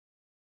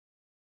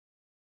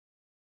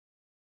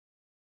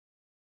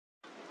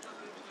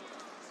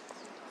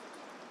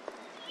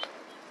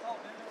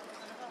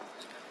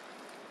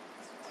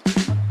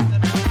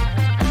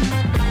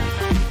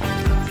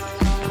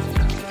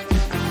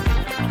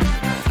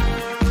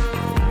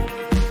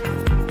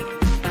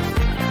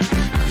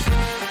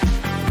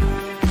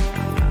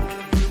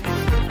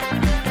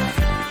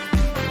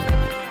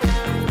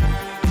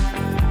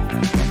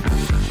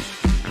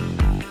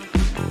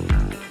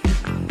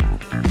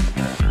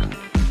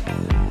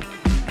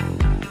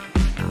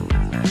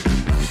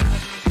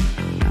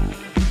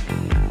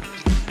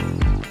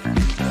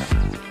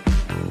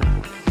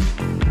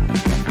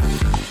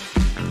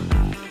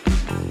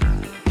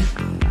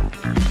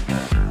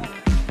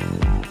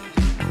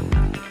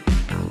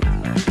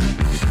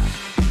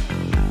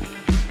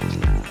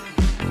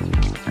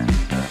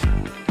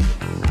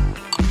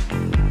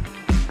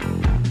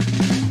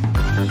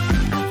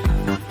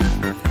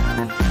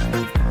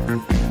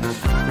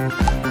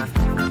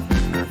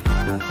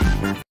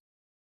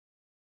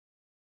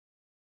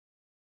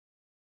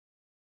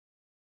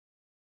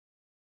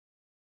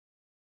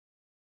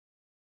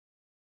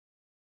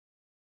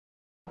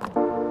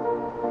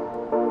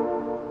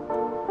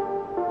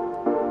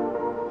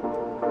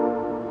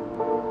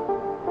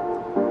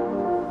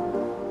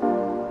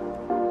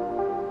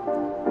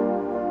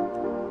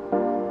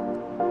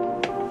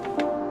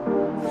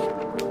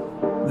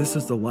This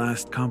is the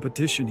last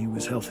competition he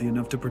was healthy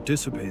enough to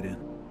participate in.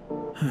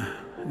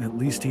 At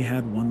least he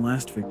had one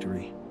last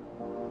victory.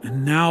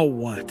 And now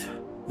what?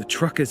 The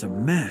truck is a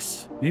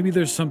mess. Maybe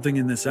there's something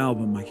in this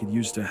album I could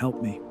use to help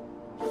me.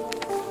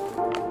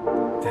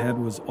 Dad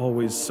was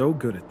always so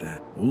good at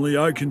that. "Only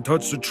I can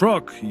touch the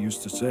truck," he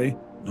used to say.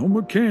 "No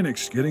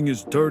mechanic's getting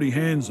his dirty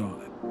hands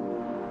on it."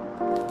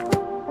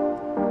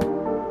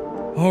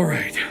 All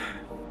right,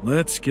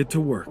 let's get to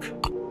work.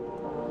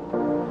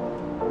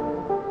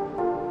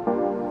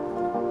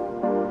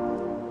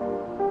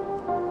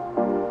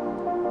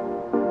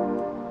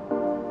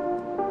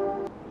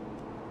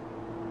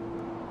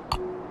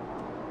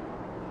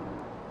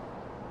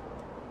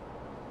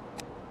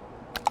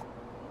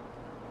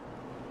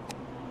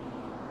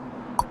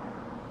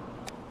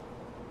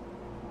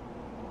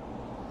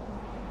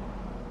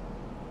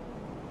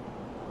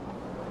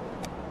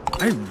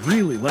 I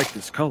really like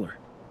this color.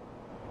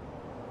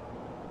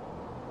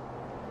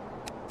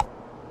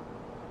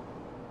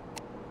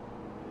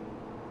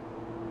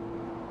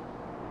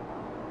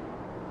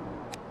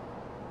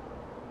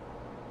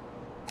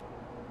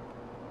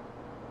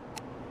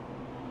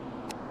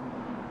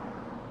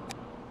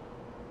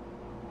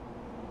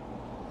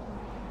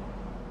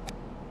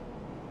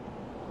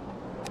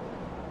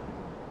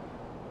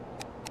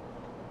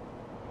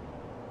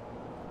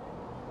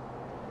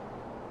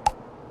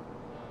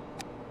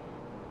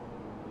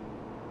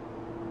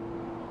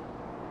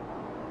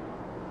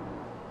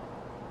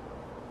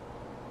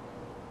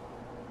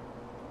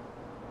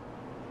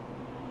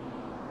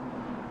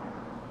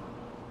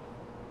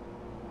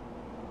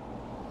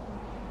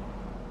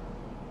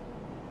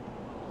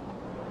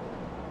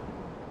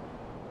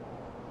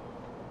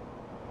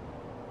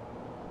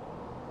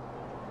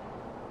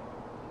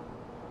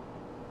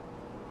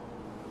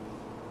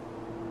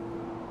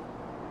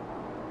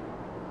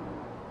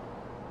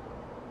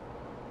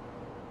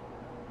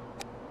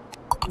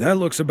 That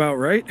looks about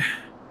right.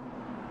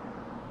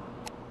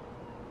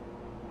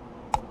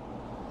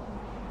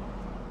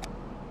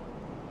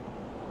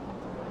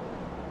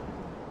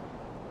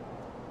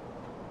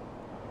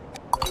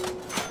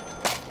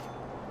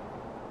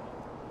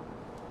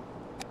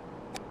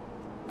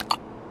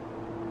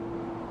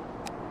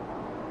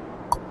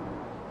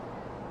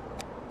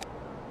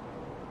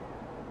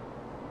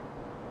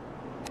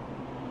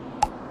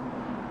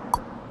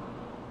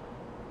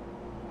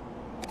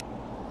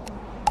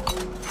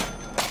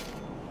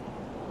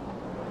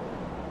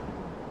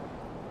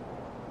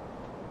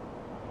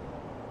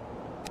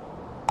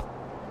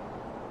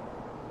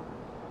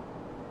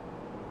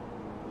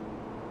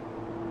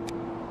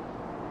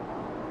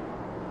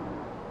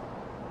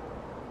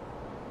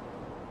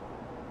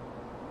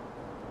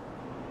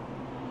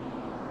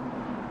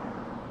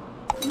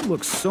 It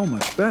looks so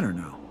much better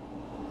now.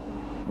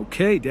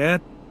 Okay,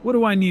 Dad, what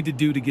do I need to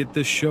do to get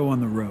this show on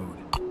the road?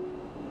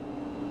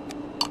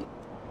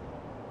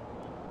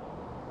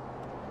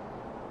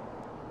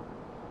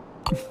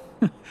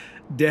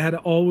 Dad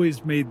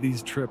always made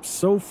these trips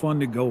so fun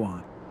to go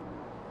on.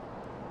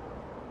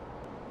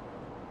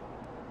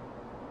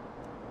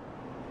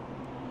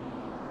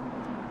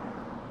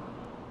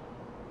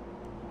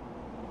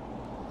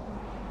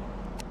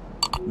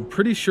 I'm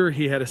pretty sure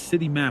he had a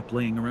city map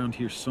laying around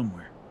here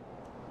somewhere.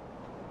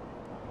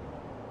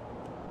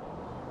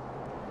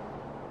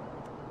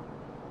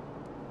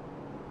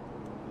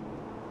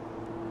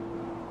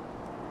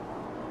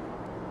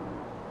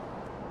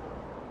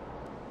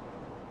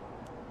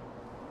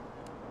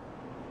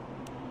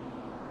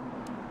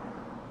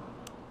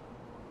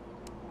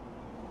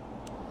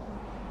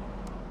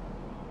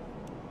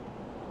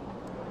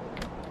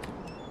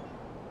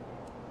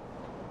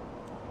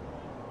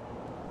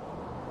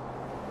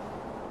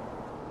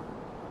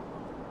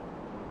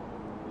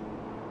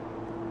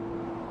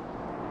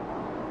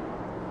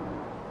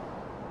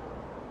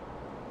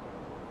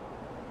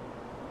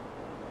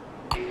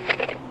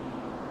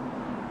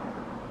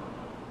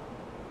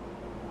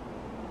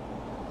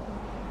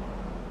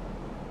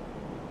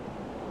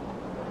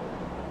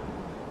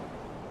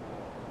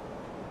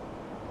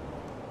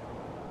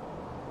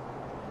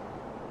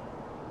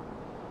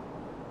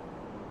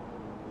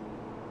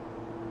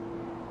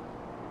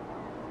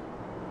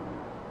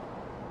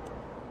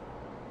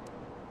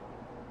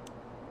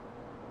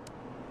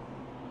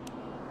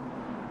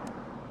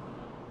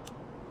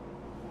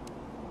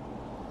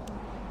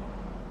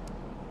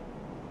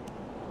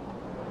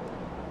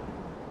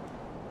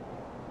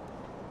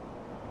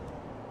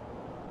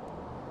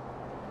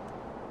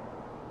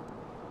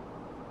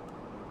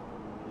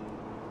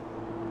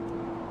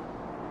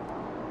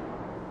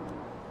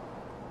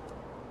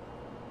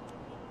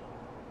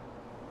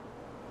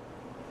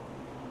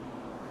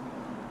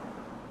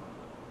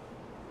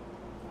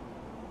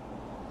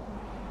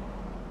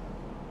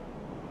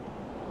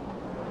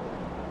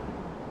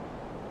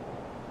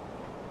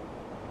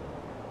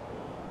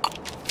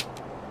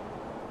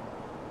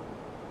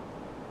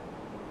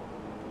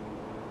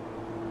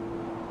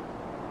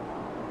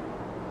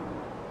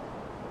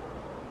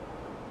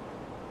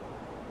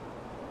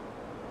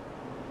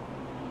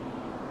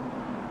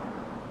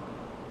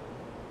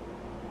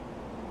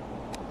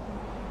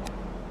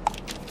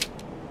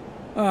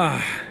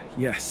 Ah,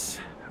 yes.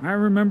 I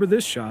remember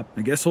this shop.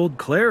 I guess old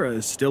Clara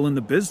is still in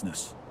the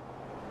business.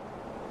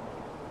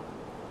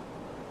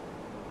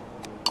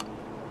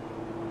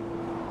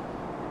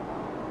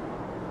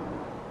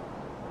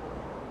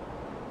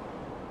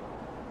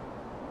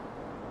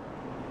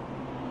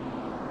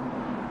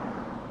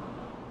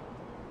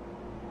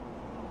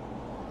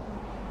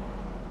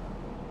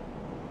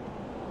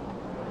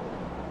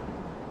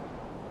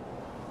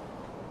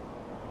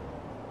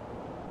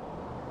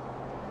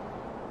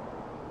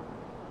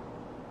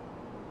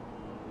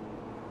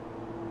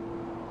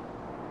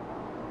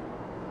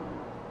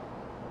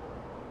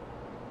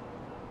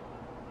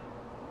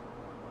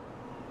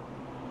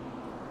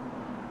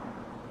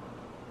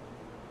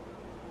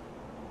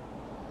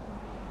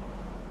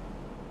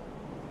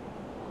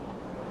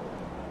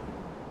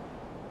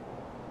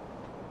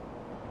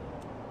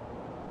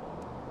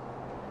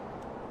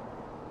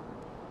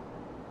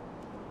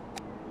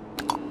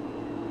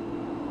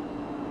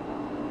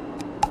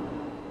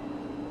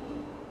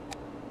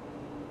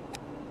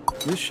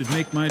 This should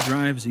make my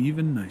drives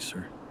even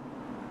nicer.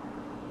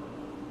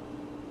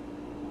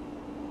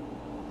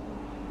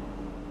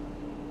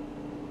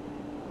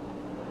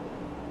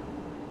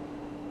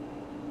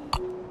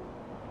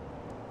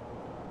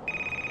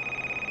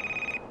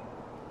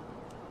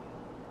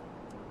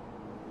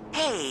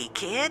 Hey,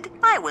 kid.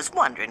 I was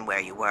wondering where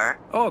you were.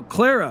 Oh,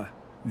 Clara!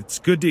 It's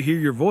good to hear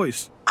your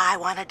voice. I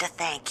wanted to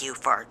thank you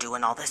for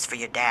doing all this for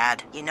your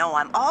dad. You know,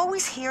 I'm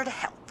always here to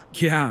help.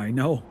 Yeah, I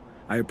know.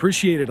 I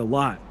appreciate it a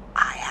lot.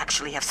 I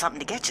actually have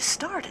something to get you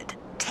started.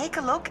 Take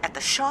a look at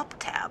the Shop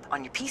tab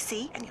on your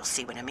PC and you'll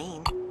see what I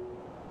mean.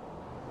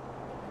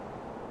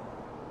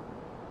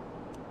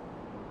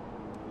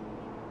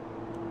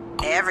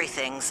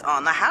 Everything's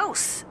on the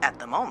house at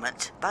the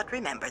moment, but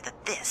remember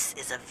that this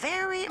is a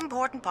very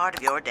important part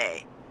of your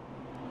day.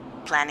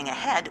 Planning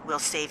ahead will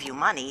save you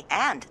money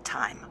and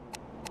time.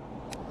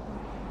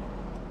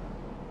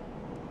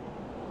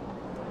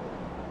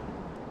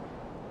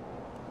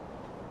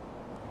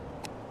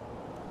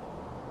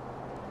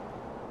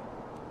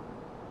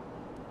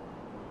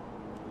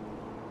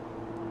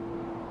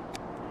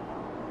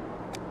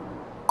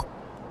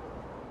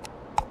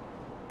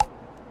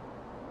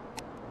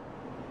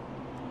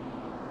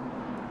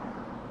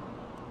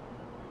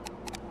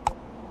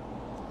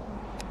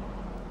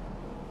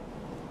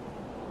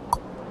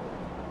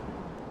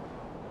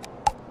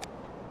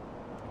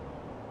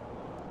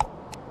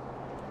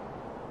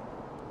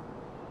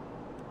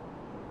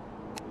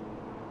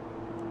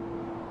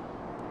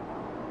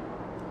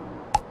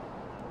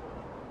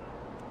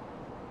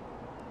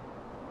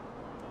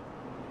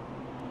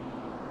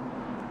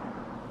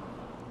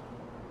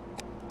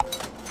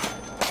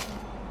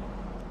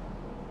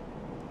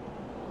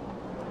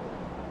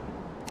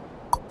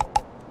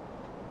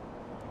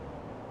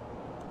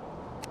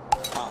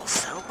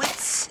 Also,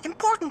 it's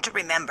important to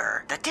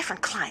remember that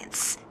different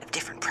clients have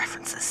different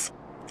preferences.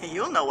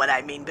 You'll know what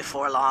I mean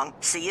before long.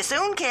 See you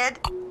soon, kid.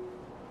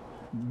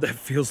 That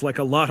feels like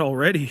a lot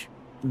already.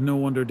 No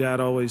wonder Dad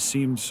always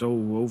seemed so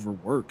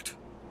overworked.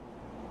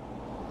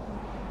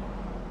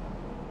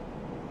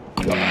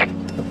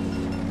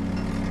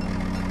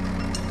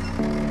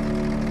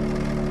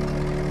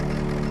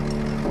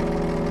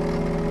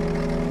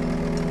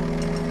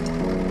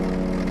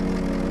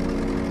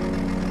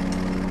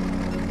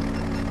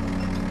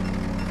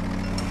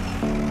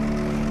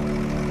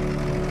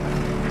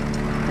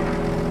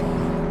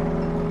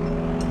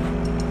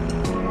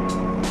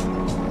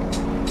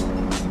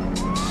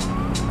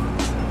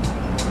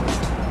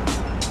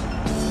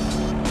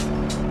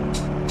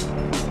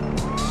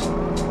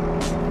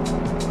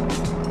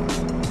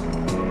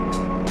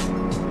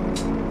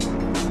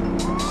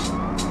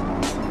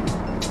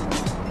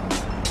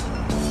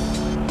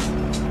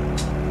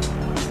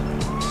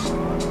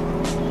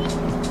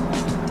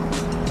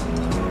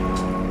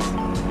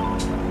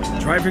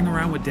 Driving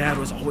around with Dad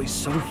was always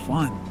so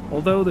fun.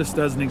 Although this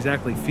doesn't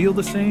exactly feel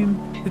the same,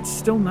 it's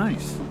still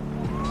nice.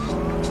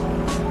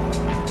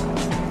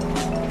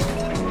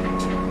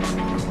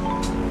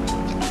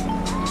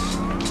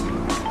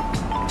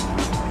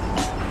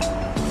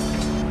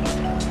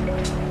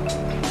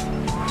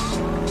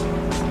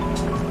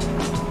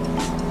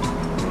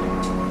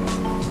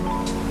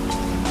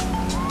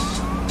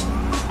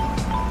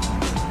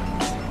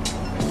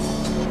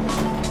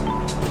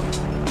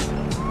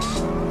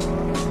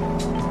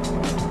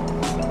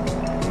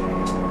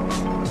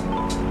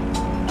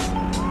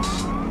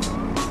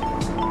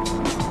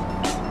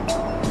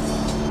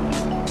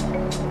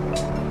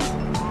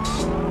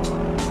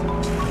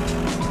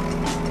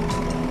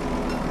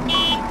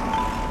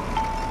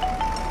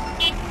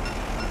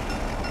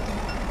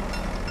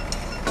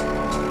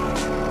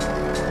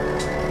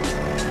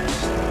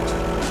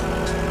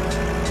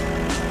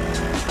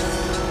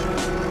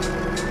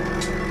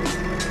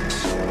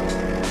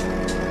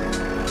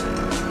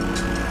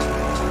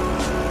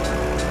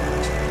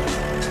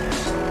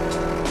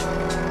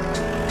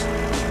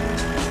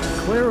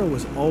 Clara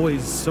was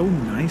always so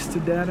nice to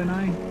Dad and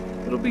I.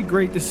 It'll be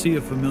great to see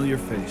a familiar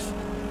face.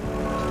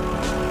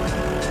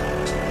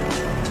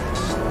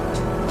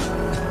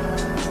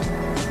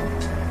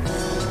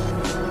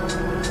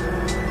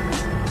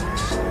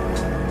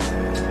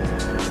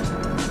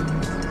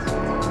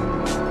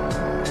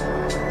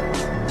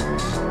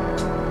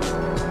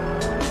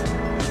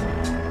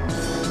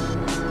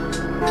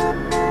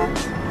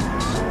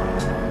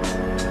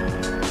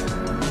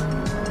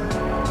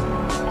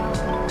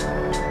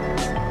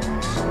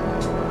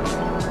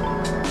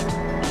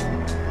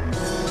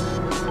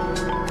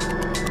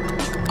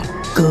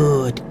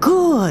 Good,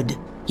 good.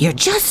 You're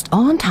just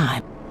on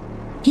time.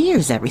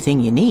 Here's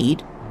everything you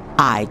need.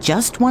 I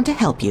just want to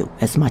help you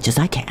as much as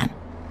I can.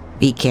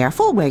 Be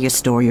careful where you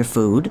store your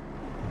food.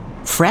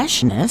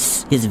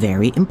 Freshness is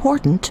very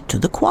important to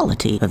the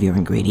quality of your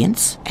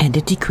ingredients, and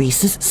it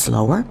decreases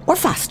slower or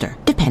faster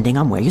depending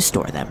on where you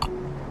store them.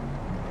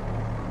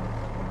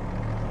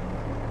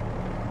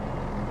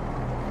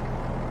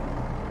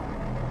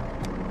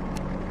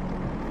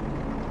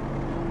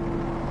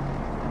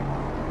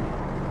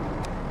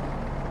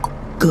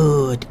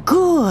 Good,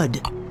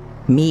 good.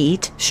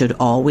 Meat should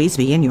always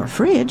be in your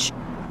fridge.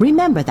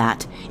 Remember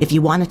that if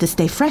you want it to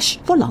stay fresh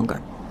for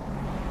longer.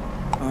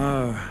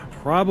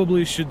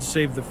 Probably should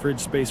save the fridge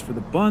space for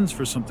the buns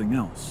for something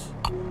else.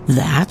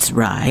 That's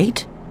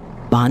right.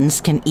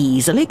 Buns can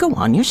easily go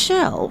on your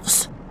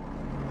shelves.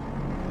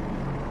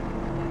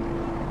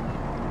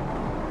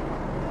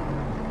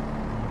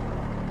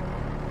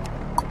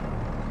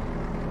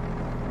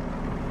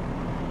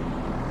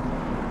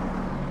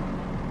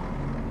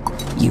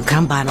 You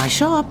come by my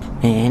shop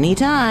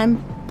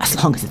anytime, as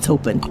long as it's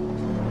open.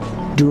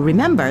 Do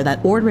remember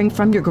that ordering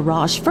from your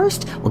garage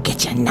first will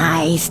get you a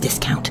nice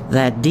discount.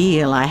 That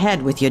deal I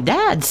had with your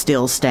dad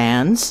still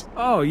stands.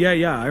 Oh,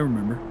 yeah, I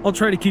remember. I'll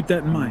try to keep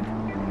that in mind.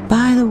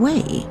 By the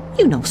way,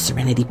 you know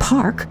Serenity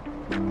Park?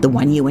 The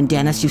one you and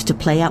Dennis used to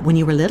play at when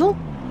you were little?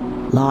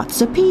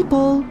 Lots of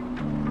people.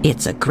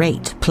 It's a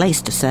great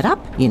place to set up,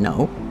 you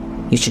know.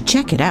 You should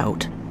check it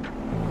out.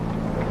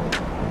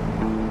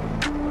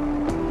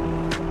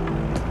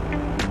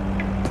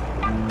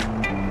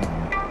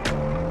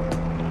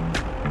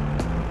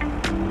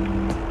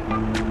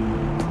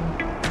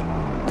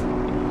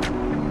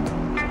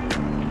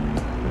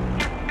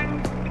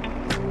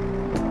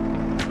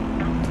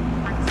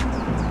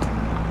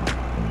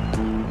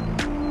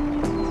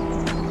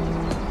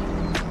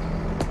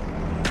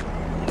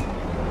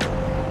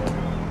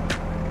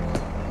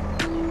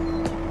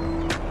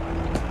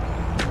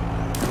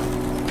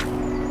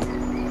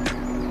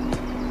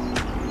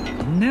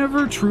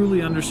 Never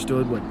truly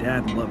understood what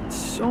Dad loved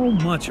so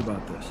much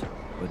about this,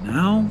 but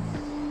now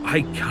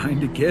I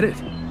kinda get it.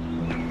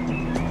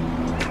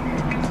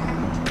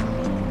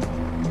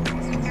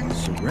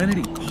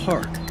 Serenity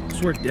Park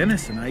is where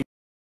Dennis and I...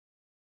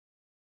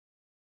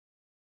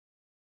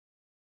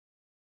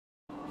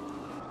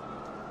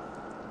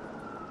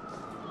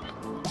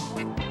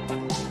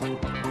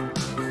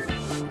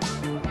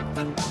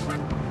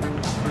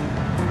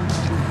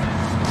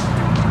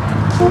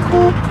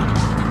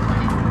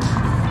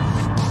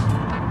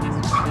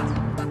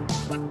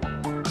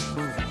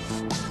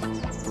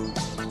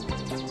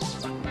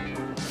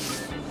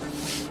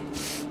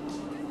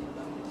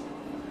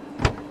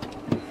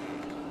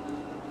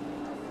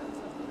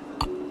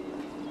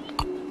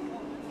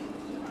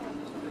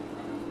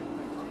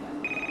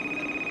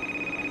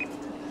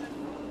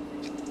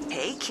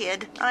 Hey,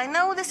 kid, I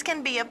know this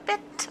can be a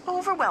bit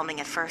overwhelming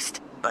at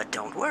first, but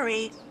don't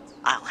worry,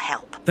 I'll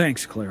help.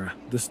 Thanks, Clara.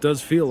 This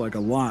does feel like a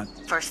lot.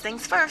 First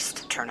things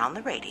first, turn on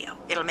the radio.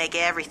 It'll make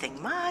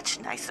everything much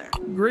nicer.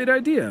 Great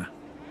idea.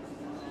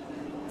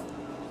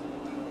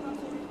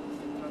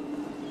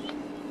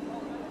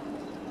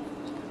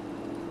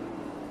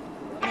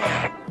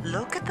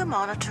 Look at the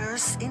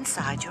monitors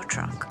inside your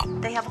truck.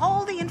 They have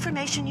all the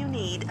information you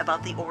need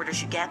about the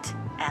orders you get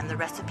and the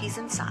recipes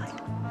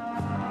inside.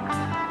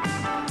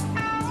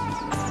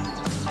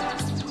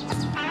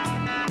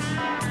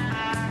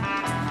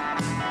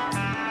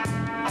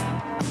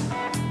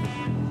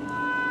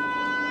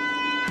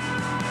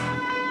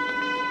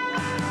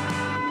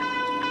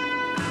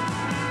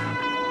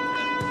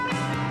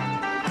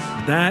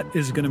 That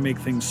is gonna make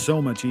things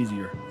so much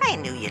easier. I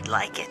knew you'd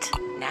like it.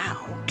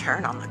 Now,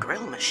 turn on the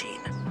grill machine.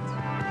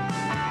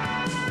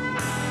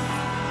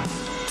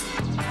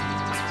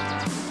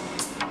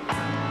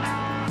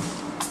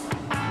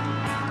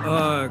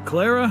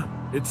 Clara?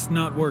 It's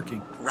not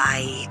working.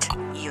 Right.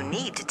 You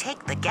need to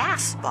take the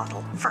gas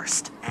bottle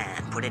first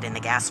and put it in the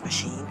gas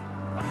machine.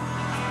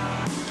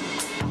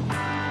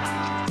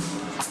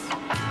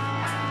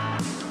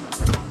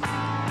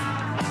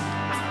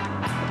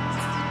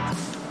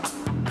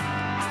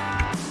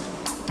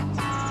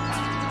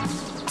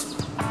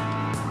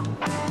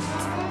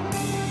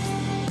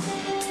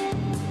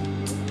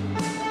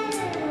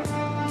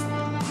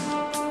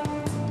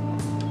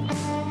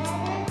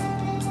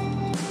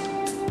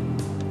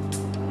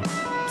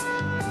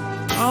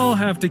 I'll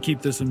have to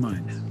keep this in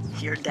mind.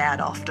 Your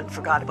dad often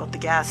forgot about the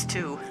gas,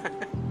 too.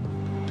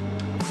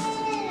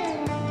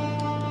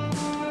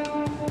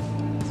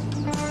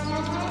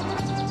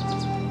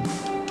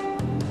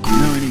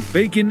 Now I need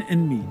bacon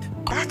and meat.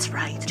 That's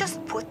right.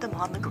 Just put them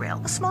on the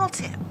grill. A small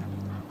tip.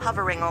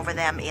 Hovering over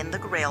them in the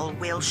grill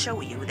will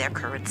show you their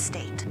current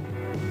state.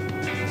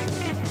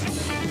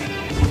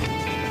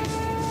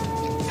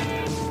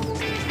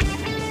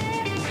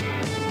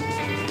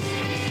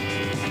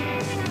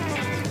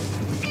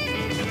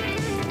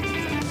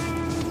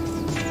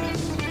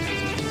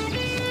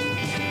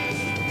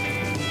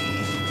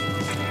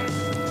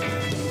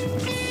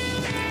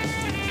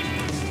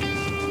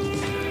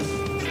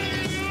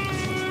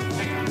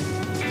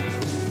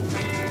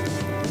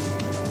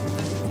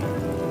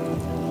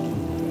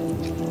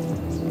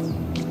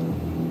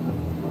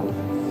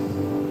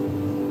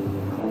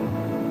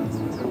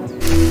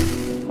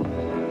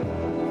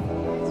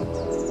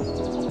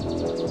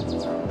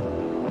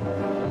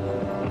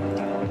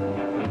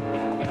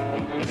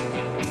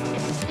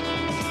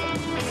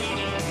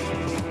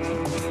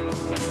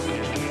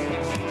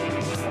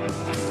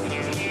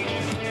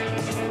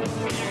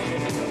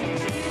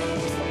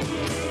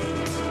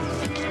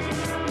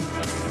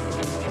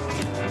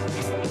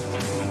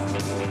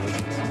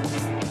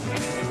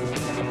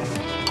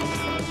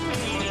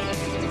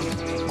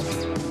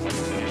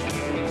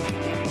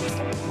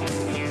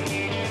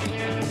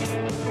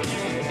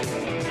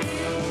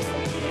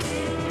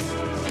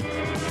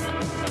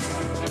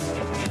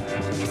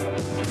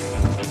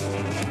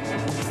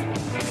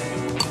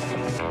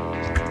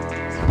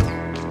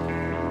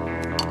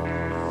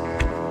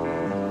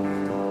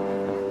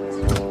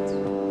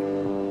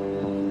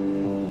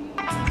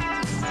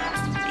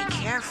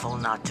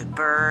 want to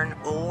burn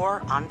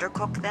or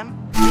undercook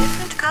them.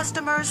 Different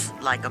customers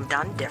like them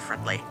done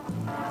differently.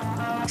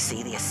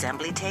 See the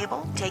assembly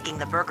table? Taking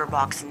the burger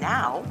box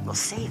now will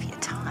save you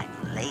time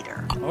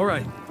later. All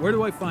right, where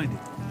do I find it?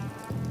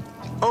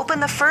 Open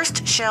the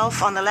first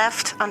shelf on the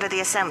left under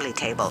the assembly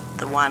table,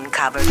 the one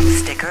covered with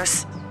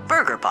stickers.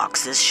 Burger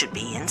boxes should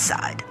be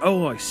inside.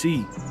 Oh, I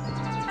see.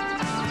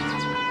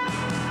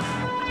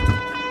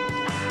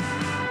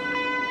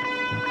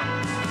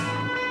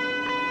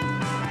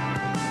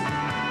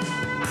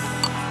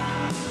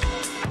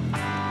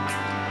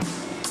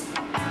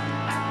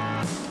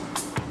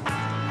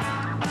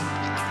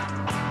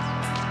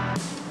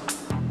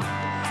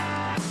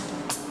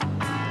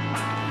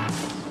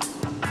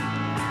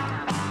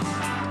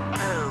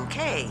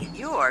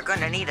 You're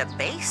gonna need a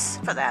base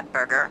for that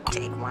burger.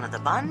 Take one of the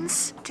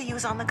buns to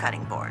use on the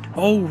cutting board.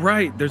 Oh,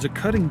 right. There's a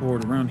cutting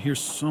board around here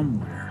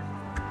somewhere.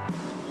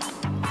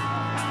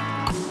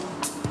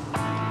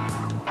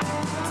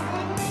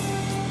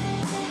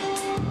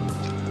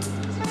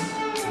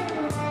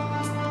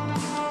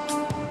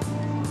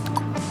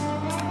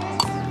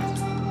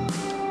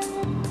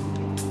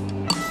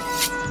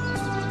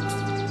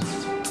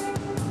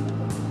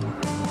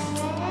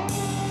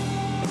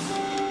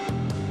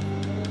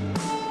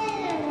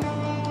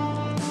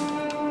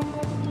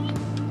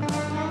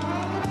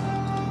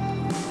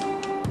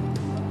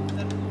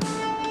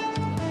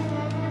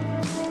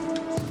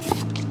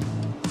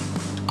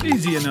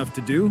 Easy enough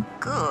to do.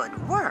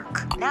 Good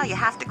work. Now you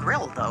have to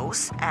grill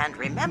those. And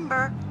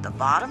remember, the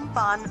bottom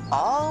bun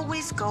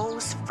always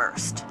goes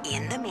first.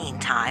 In the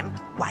meantime,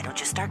 why don't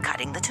you start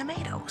cutting the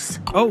tomatoes?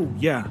 Oh,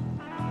 yeah.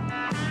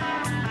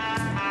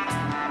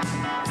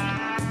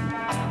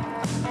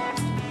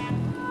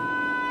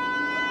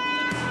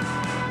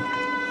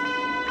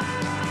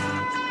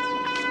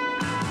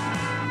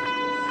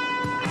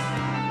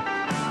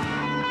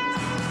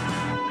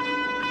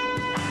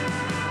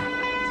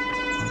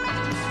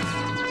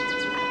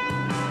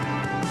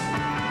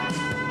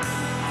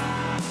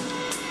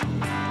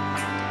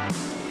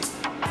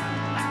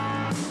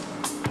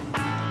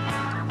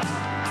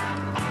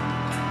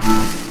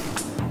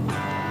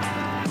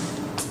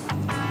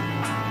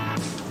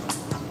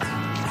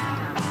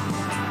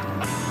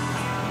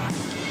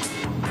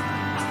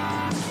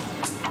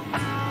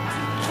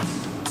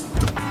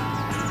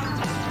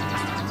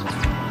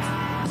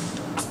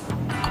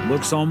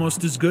 Looks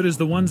almost as good as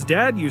the ones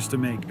Dad used to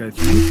make, I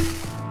think.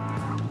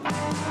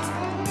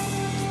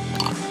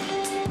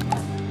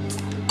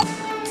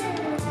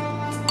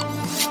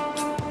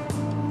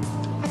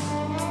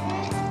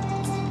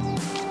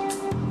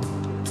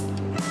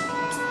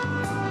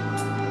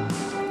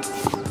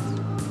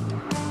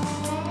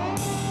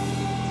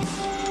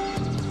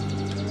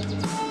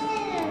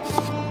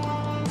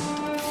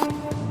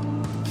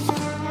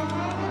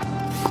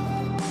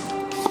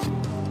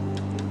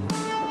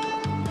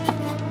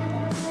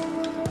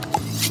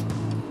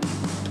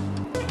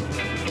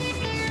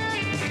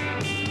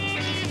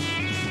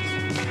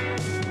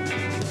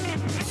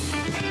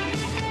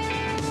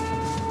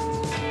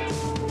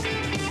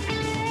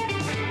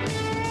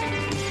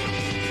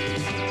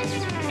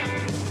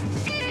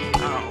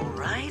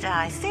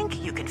 I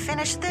think you can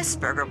finish this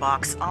burger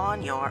box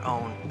on your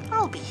own.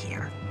 I'll be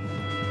here.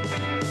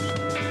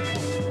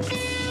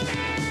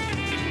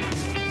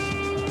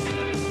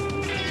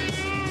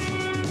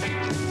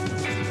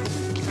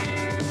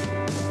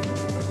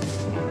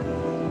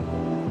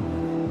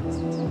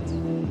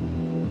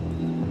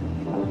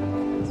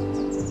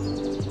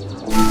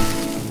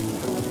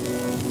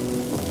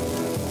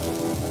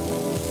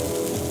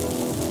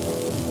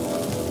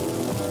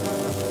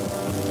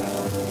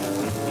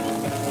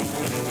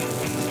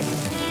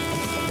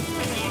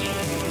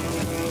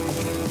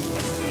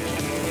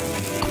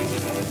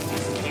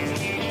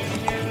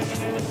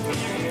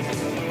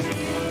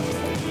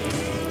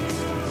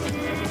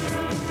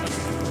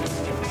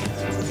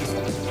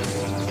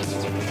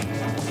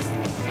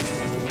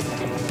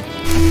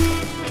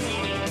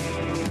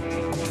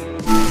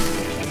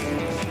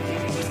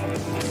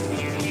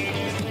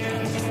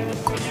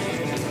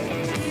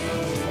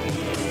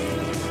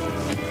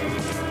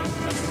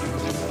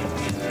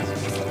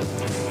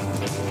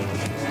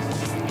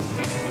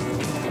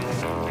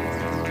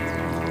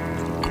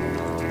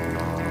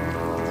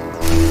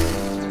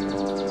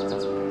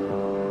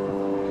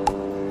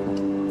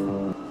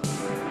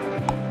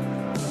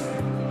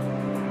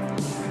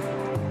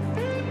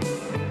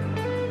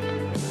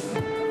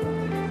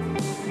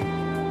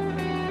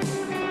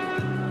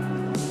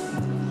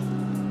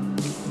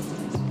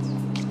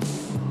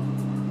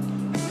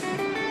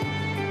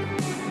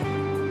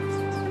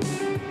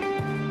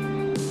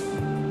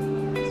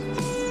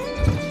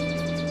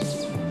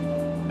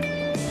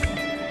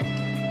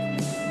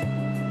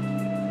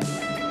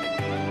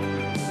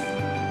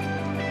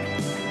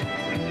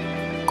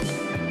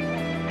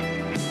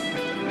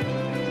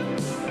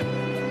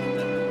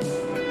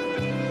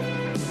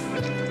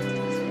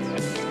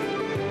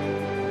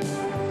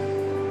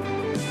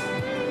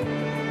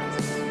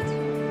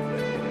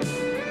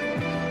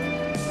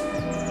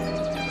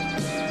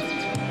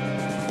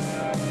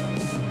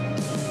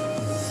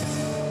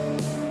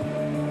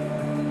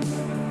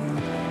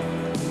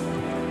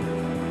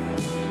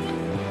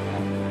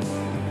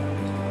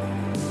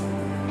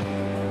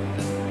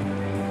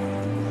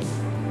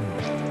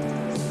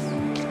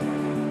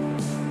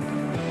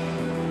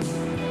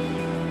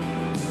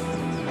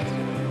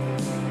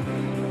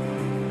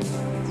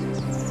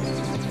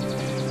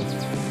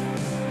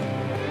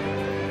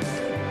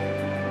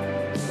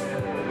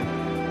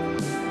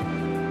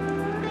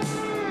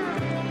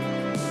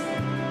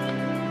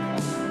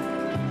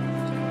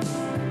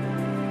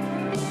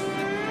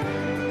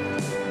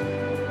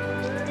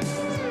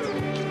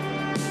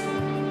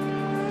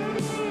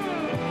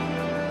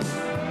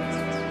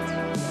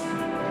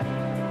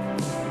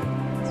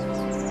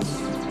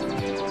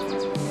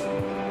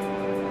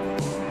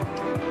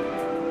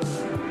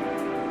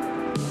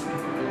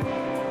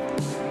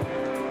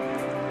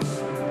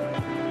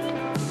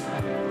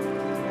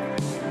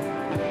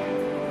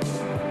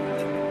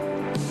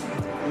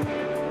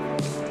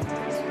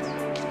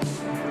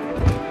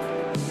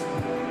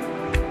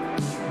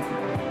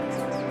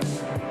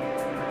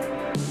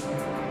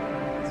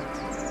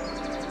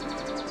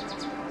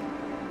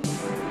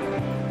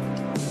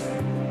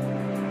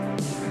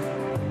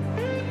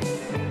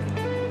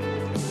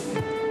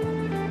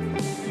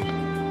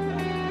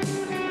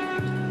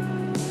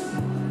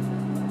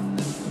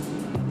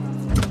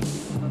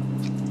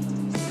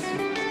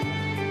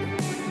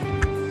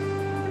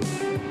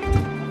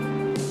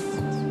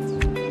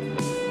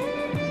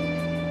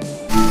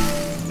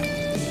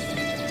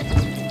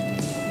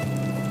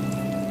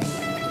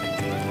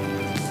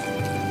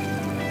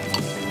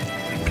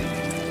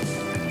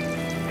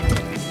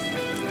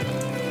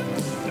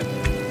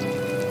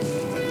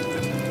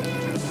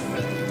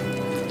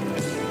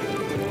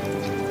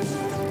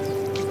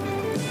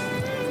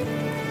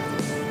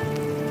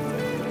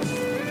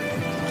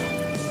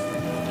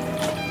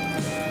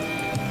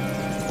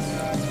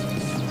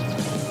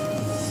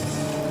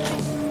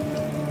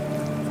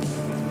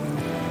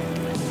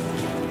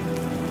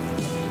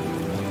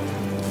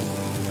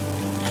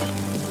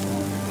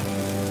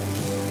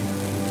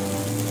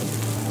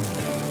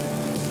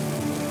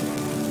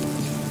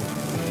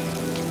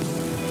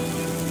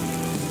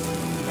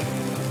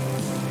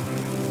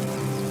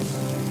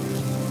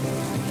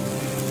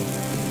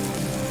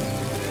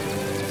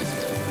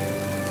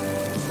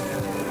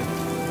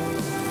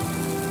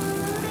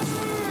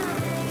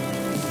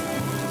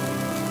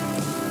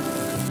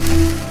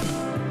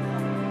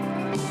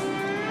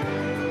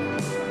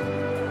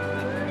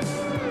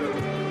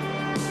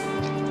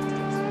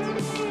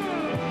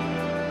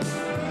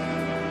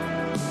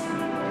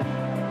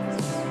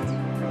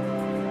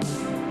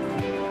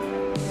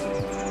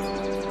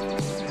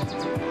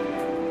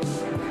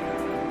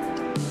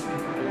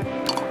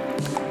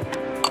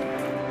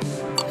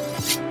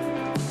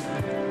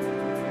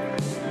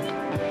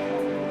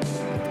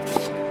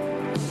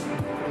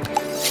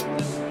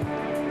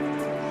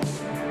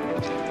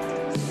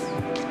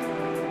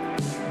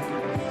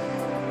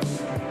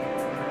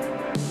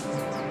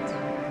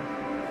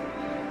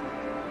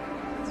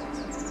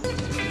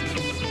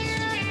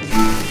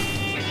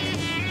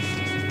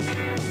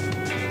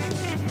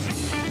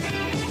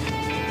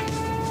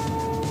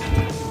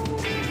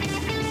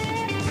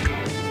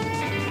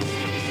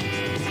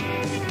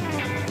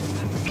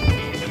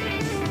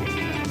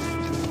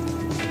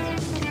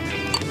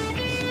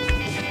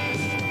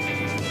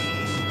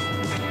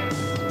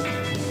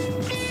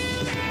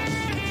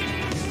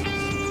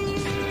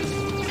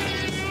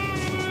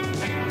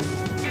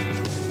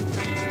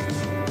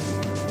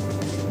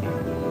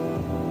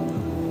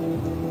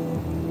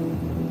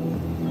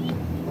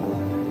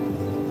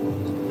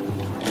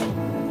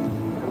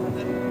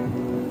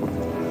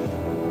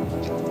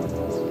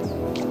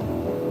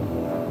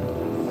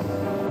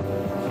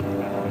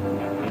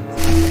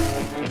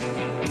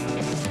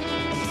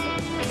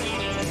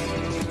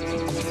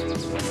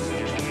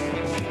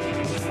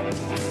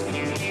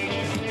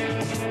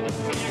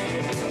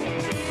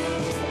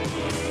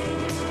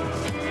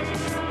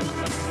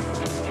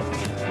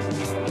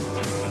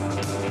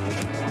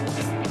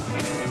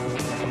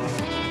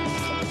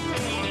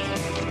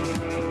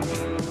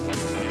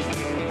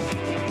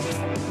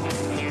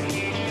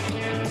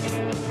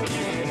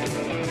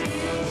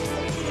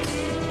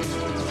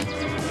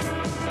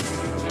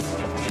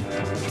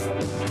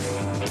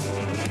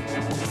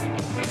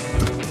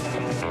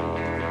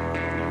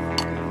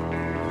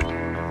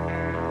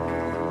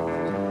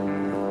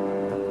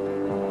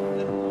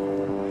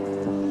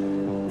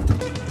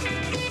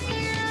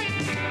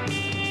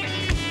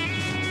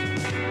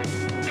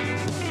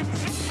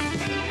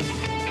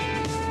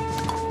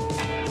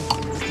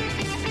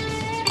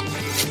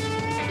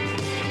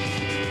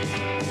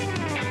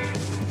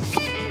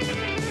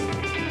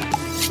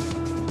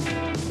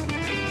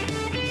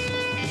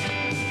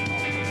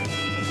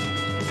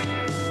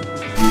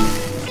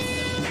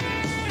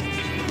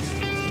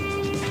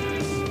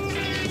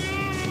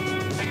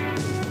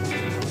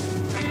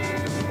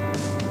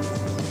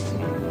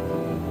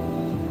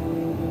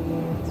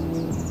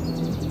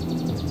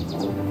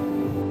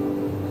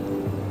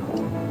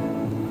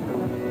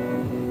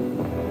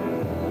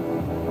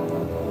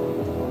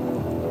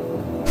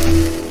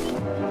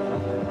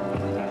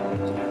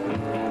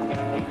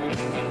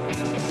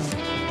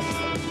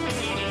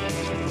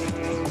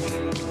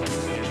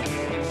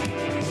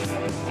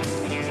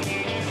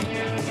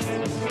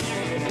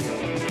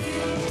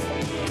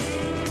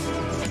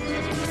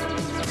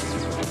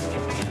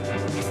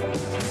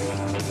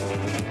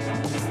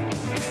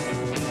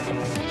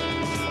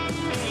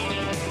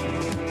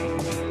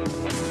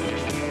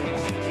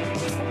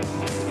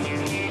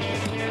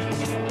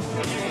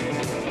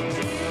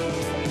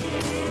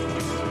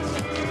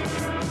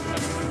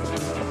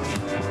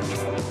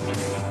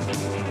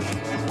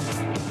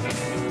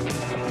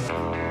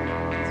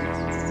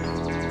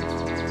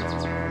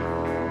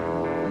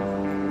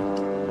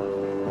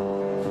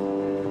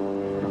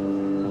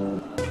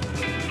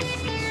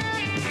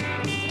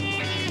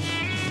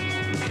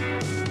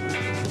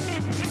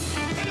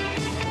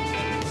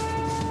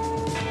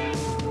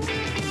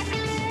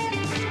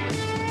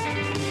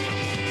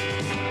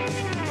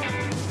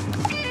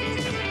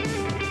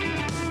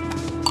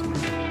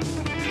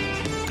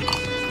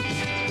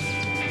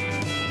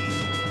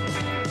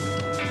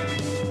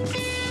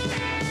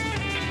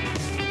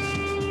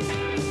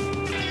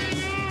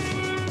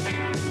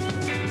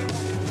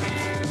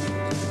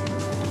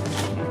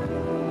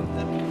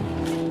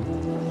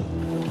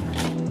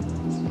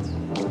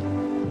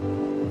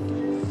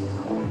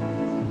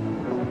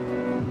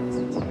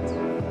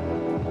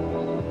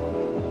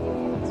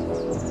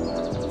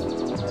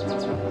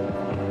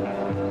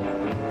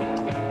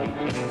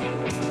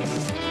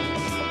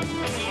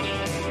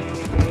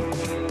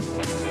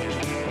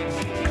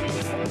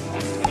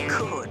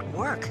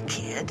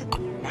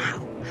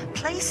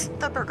 Place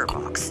the burger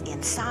box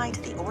inside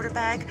the order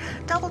bag,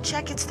 double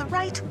check it's the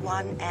right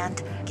one,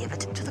 and give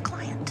it to the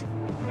client.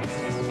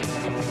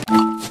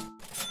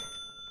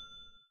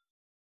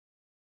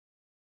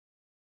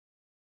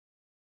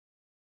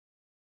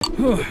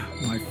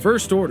 My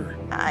first order.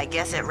 I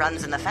guess it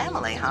runs in the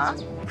family, huh?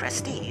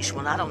 Prestige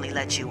will not only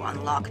let you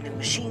unlock new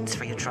machines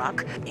for your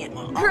truck, it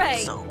will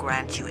also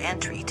grant you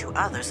entry to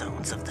other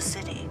zones of the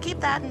city. Keep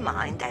that in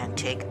mind and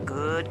take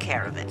good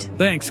care of it.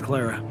 Thanks,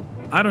 Clara.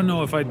 I don't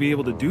know if I'd be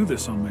able to do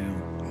this on my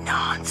own.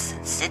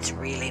 Nonsense. It's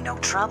really no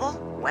trouble.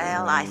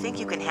 Well, I think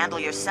you can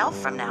handle yourself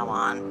from now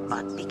on,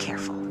 but be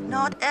careful.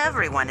 Not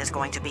everyone is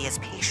going to be as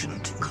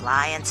patient.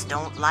 Clients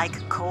don't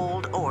like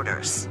cold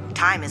orders.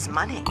 Time is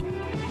money.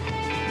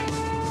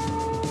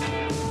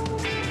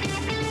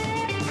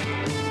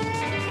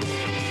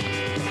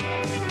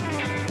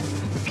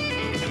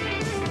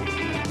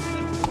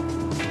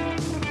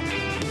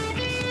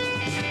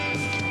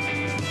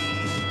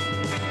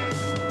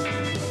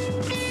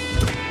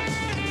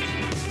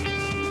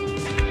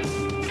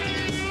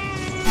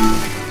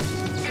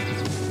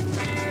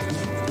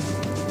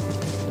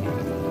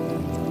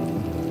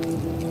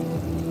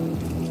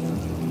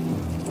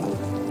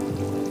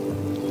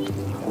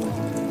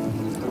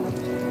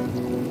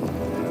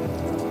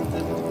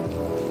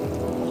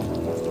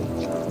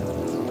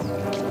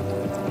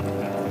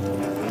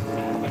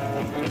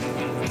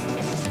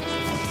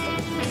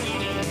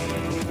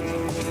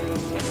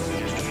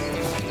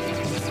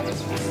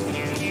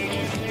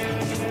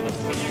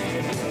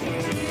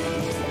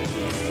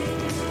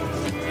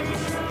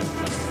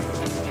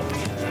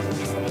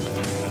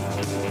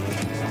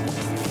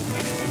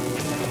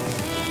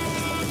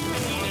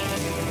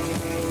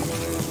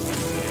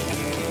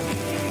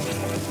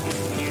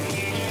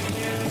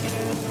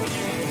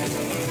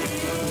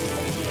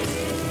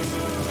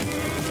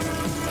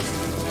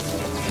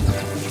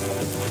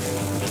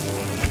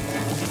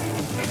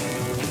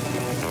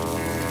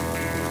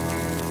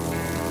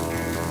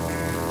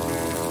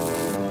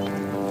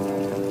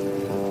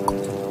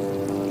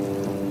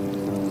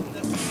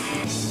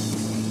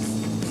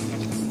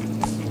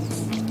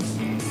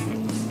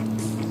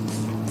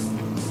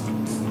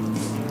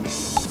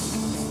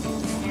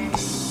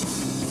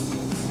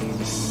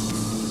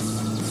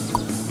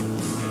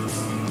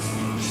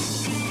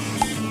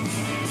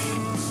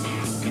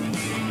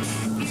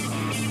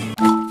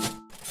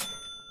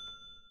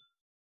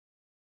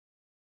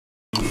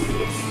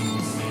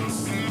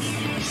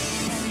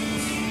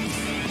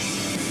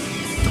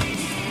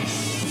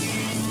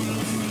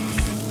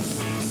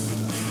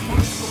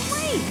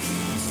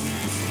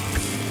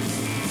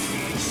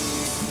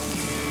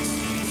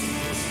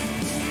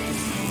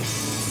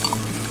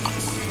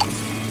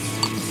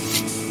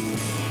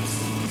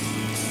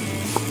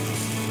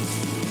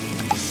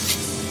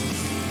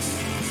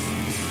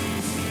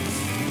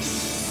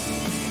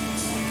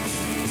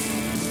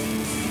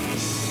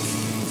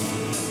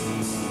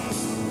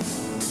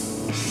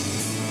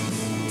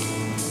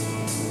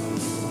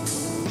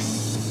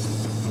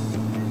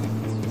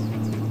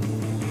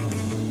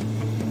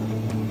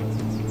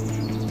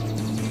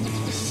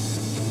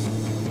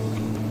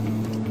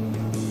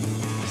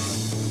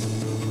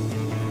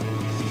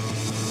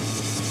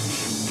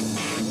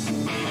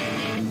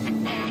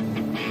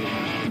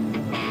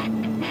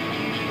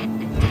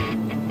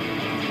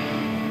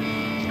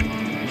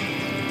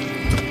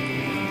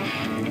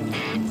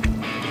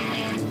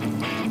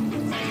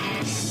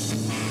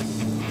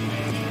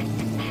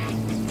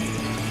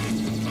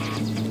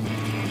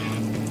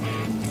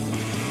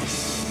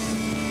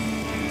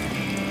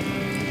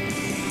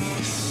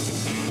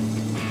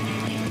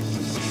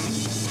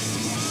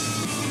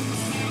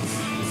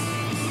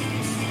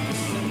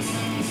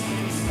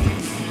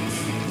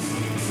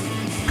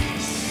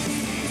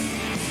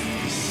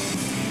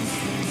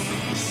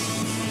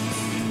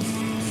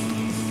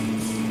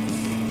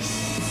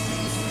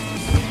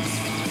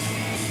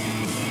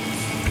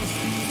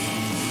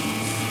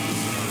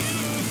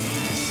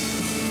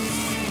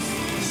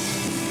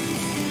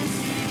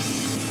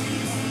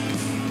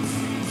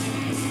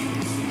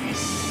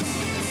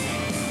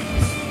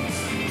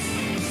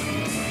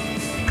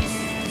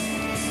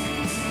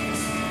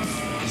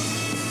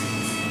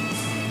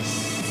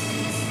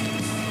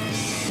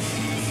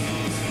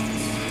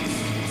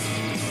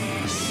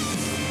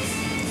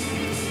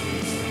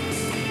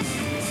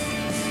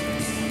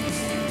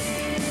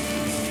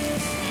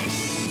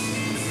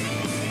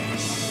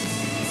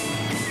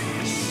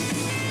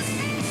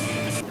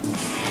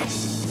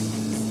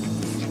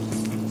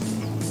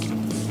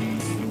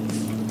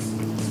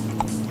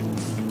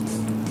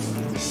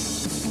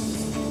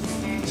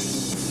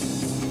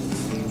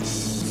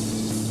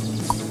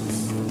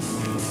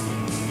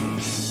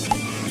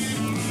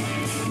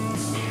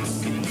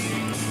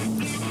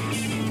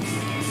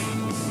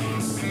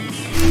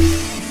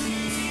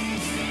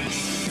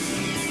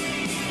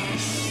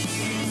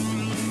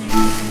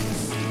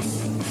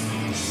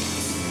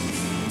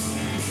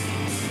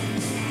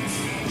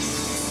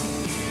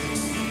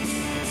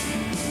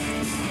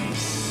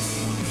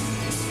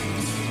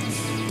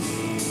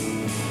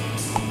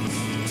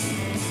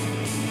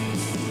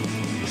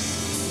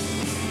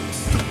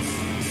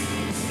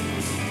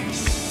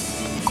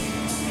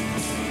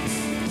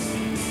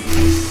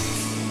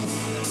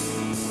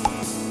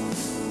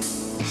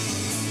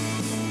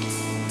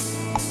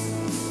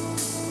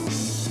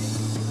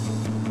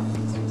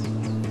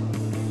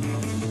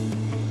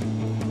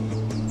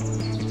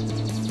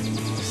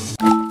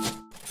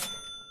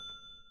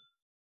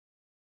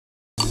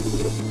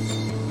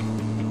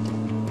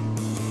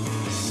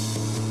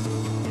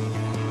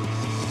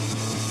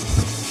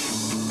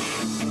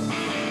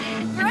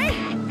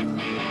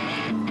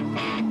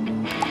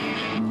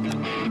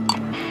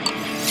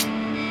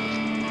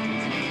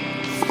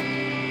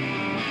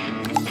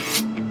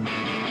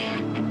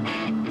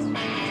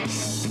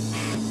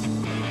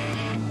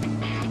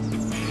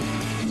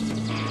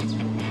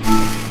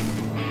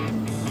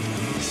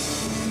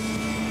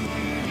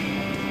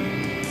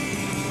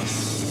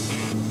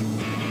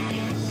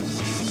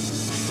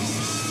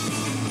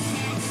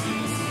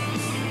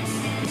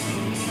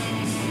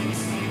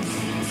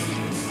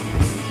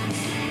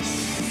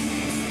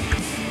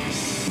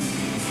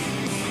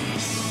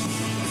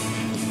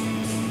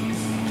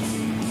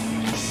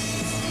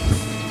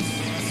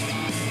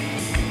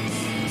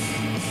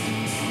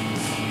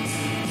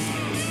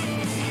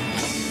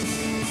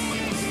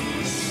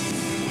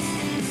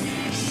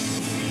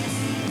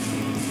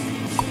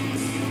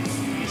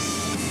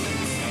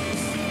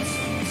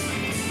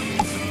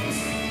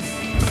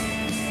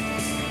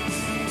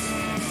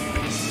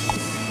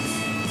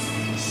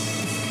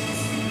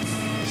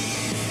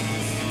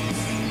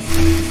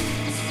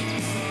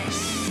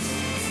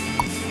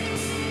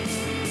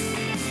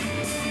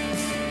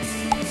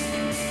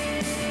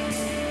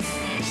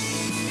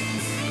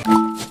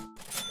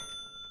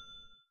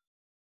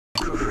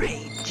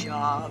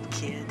 job,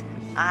 kid.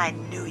 I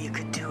knew you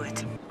could do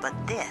it. But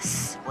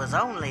this was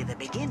only the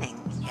beginning,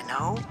 you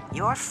know?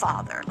 Your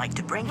father liked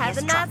to bring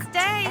his truck to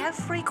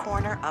every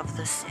corner of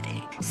the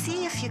city.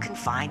 See if you can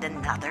find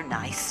another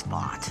nice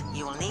spot.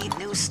 You'll need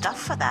new stuff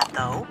for that,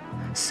 though.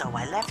 So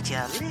I left you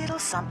a little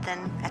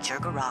something at your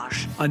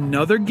garage.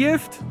 Another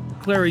gift?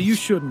 Clara, you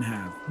shouldn't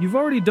have. You've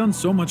already done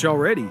so much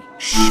already.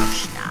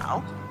 Shush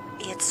now.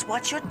 It's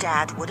what your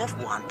dad would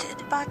have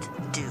wanted, but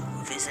do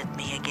visit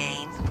me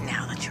again.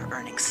 Now that you're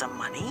earning some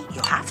money,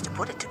 you'll have to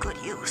put it to good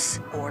use.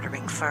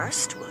 Ordering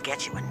first will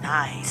get you a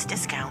nice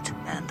discount,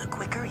 and the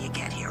quicker you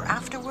get here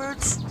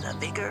afterwards, the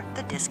bigger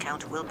the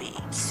discount will be.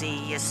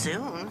 See you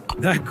soon.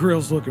 That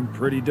grill's looking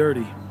pretty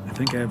dirty. I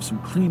think I have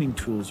some cleaning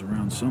tools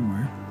around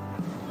somewhere.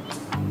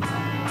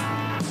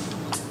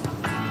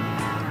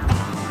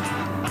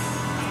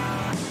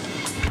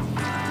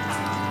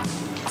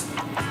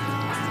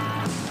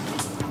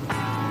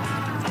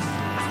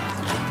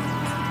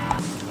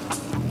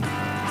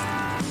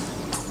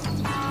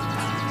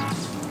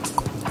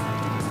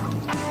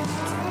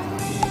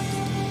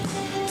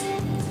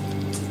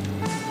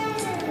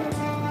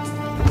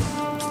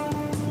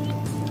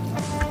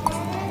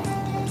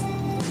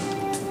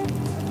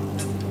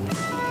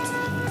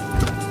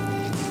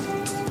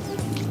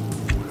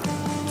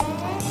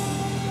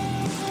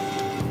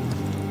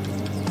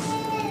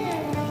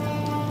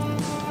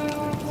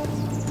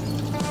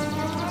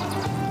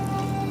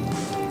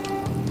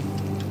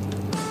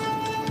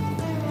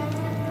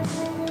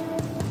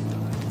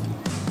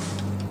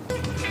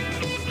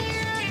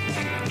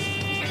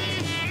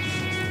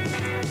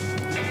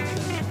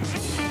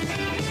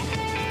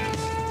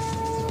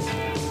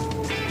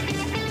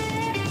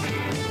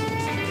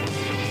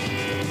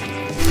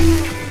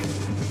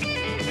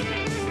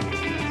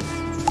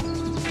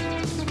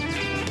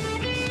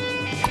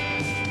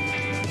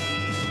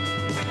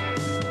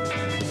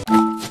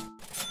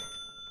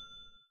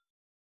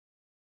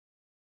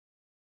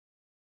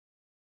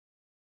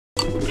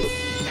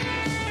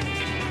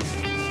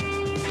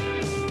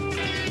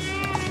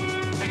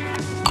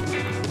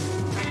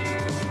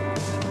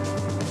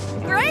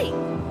 Great!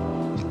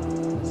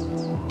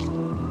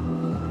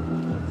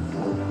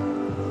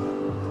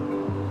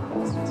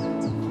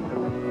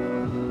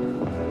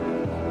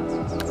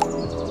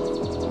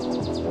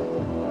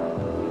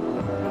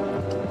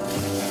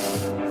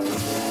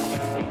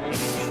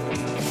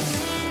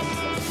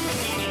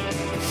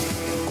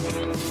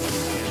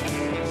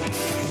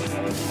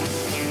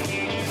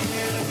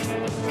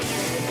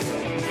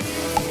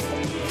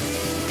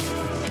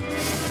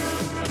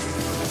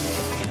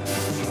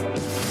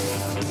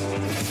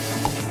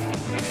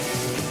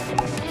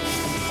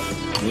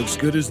 Looks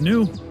good as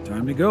new.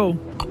 Time to go.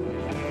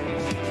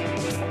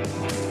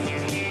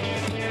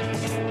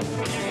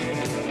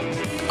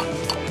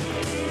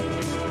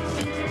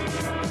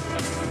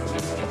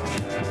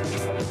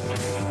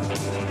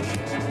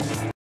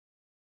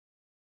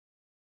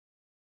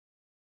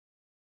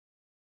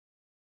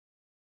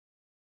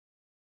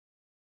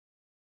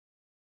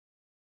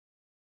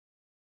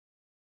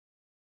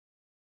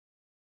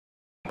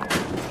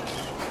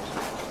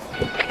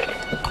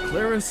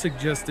 Clara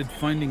suggested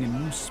finding a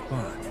new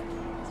spot.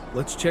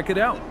 Let's check it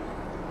out.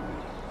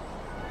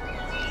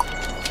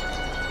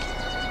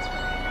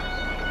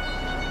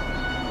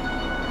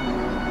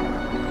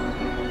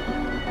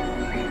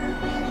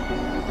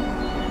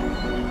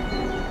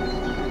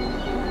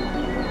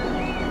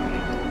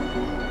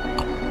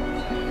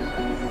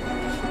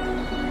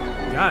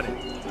 Got it.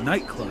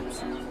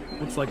 Nightclubs.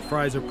 Looks like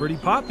fries are pretty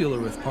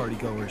popular with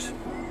partygoers.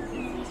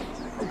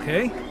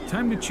 Okay,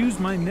 time to choose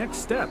my next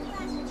step.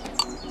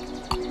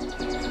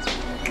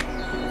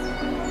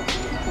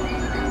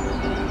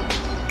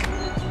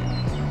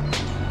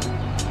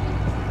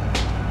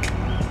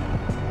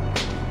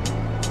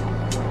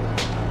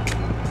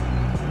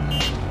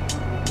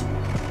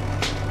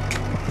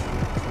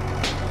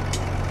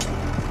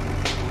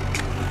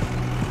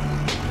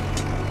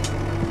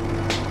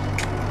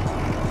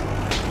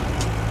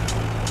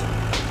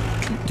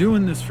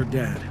 Doing this for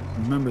Dad.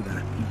 Remember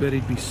that. I bet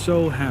he'd be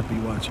so happy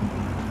watching me.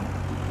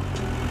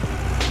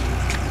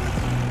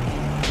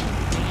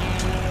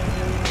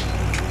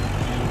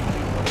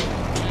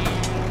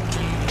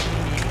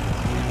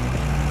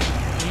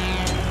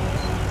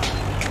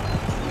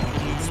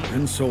 It's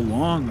been so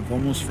long, I've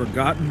almost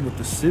forgotten what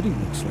the city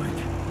looks like.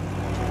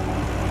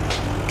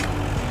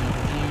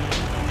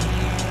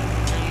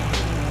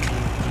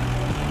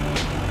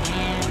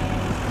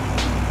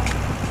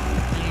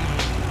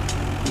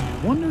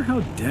 Wonder how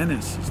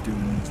Dennis is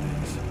doing these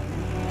days.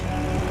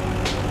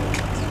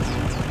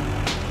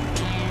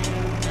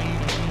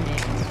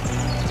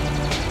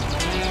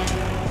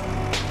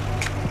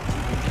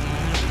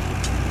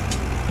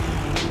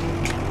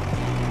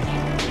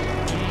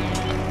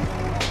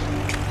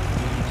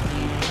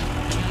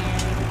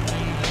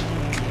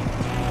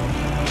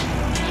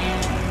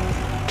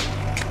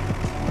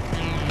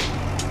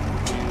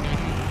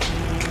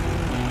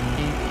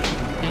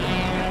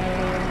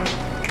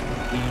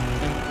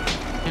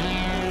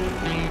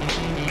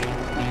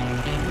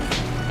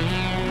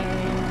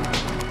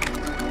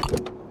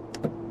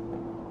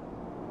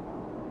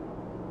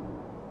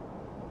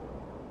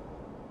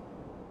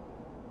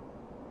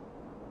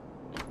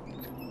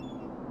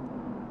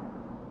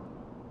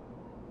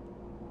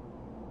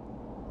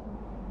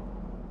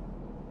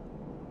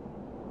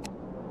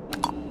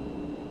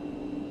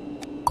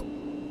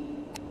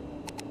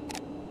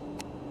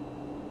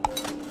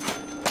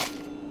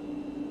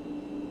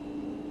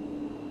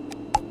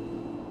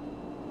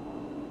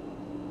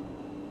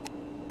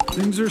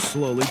 Things are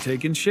slowly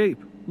taking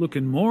shape,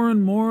 looking more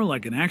and more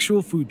like an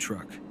actual food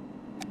truck.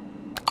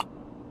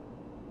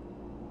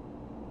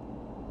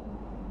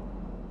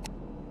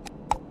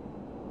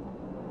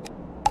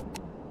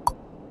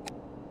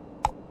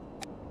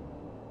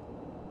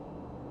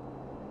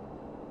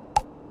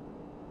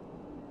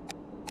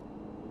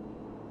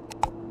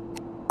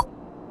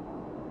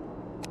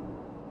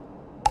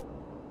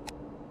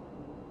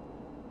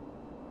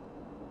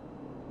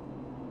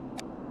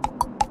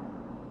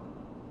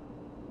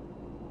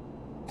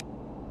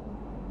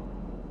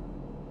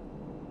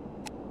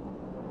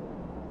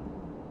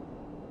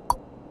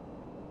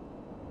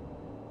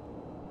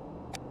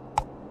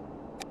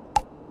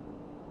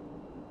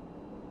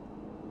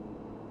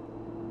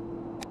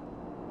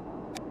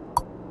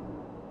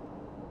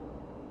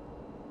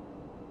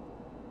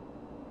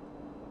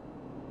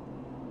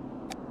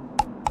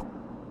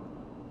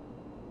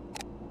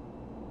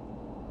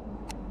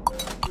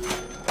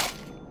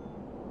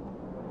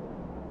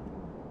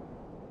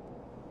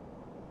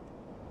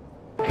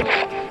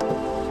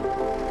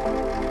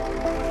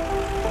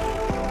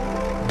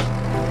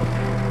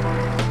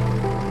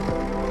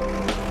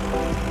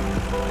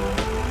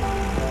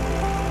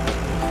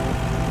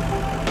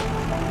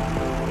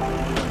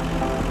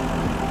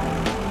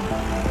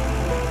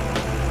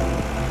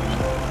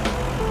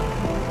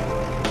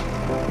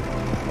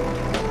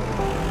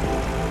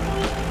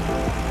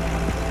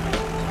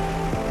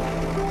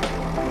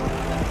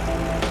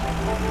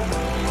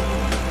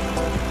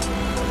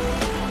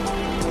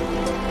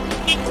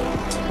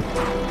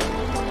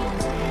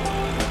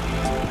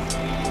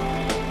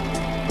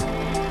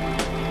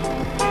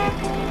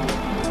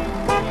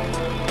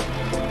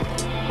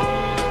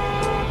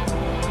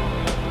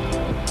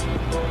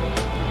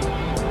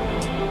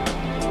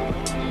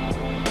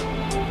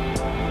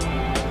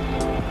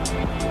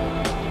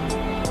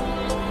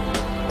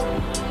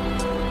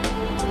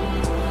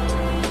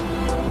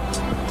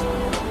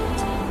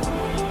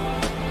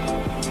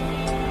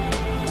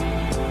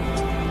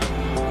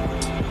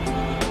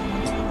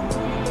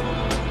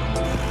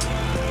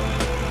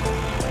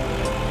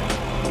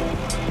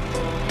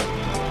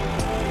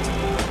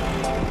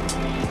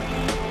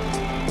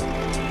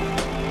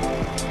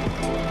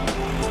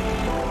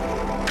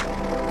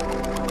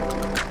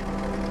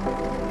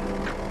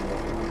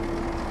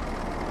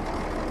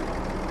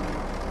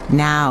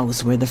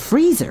 Now's where the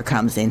freezer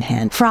comes in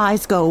handy.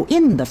 Fries go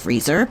in the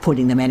freezer,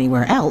 putting them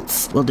anywhere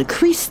else will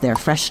decrease their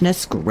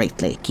freshness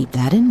greatly. Keep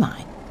that in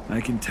mind.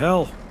 I can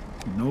tell.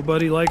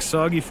 Nobody likes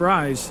soggy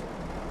fries.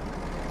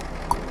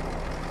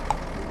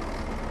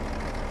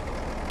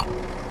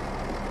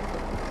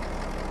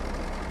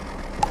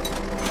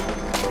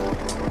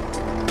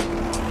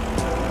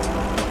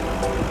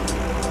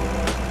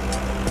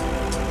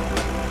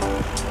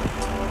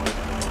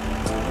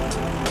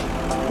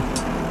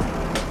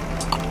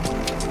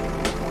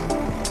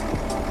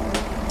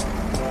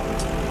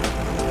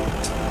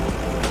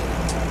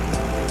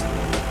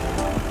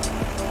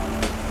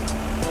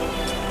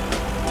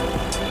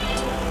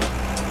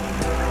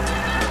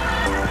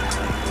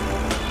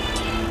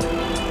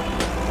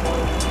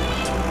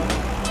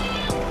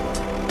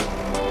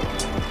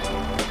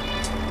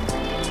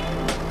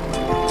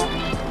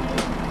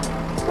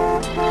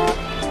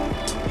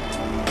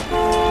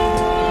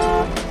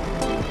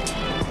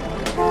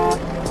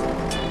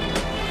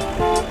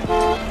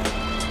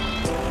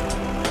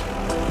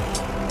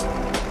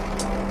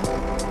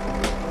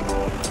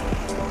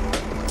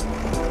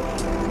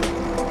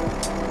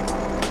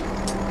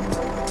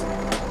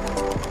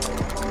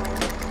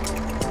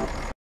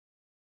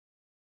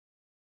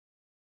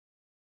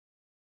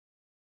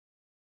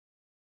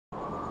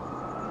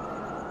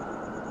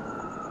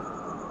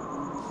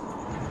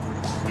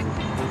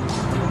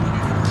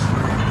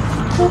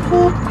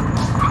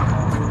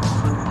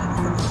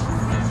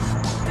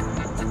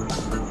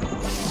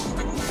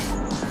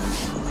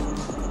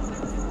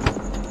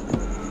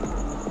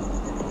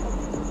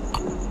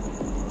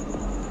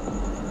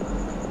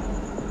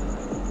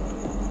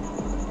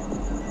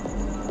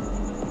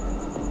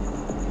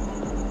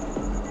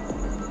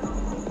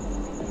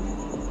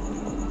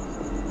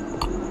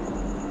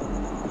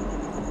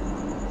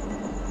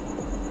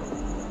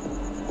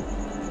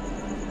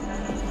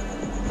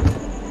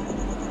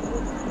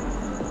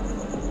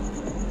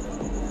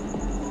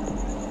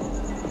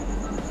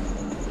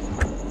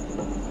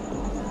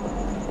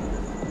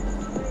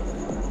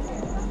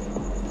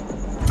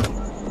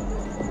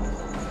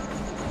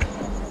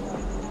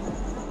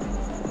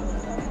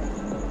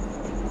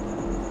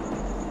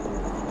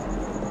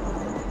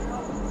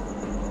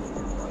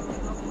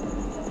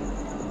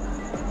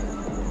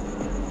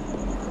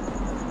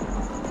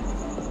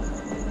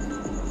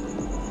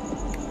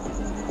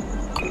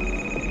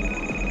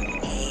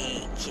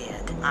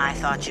 I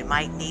thought you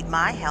might need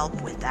my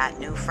help with that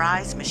new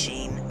fries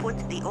machine.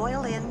 Put the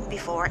oil in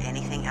before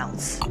anything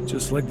else.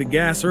 Just like the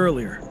gas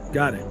earlier.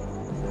 Got it.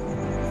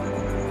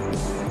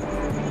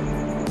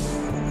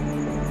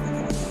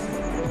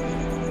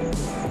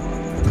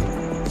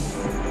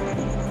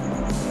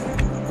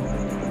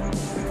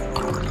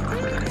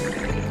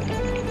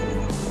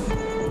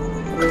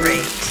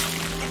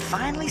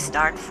 finally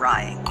start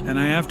frying. And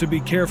I have to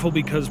be careful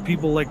because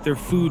people like their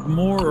food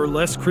more or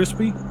less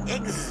crispy?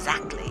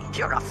 Exactly.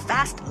 You're a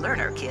fast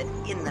learner, kid.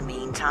 In the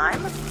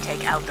meantime,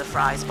 take out the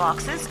fries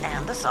boxes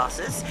and the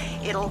sauces.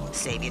 It'll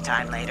save you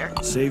time later.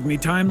 Save me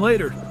time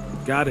later.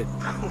 Got it.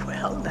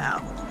 Well,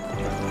 now.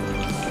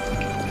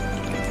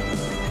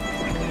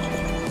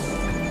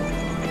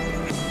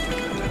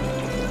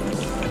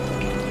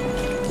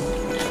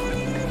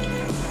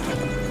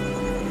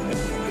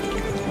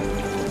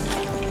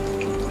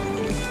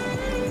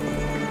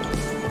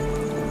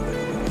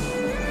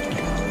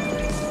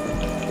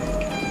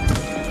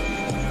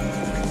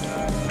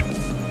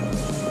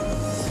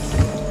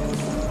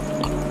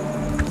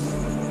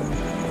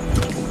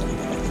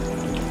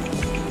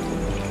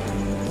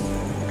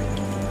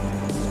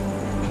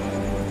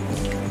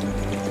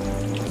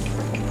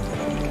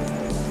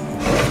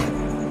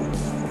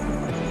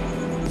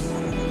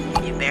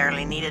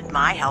 Barely needed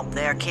my help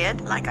there,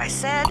 kid. Like I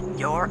said,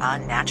 you're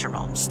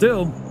unnatural.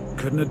 Still,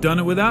 couldn't have done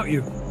it without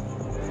you.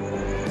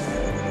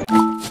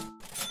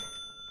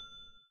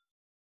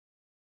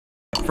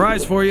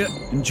 Fries for you.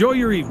 Enjoy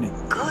your evening.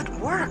 Good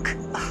work.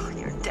 Oh,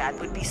 your dad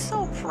would be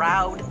so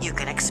proud. You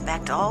can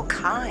expect all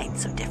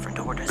kinds of different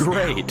orders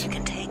Great. now. You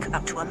can take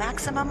up to a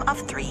maximum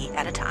of 3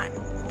 at a time.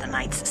 The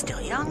night's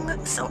still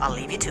young, so I'll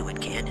leave you to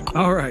it, kid.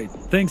 All right.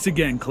 Thanks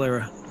again,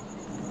 Clara.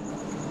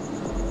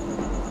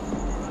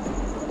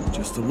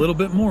 Just a little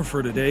bit more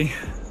for today.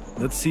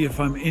 Let's see if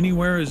I'm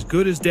anywhere as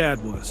good as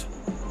Dad was.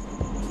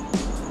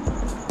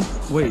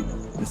 Wait,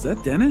 is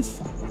that Dennis?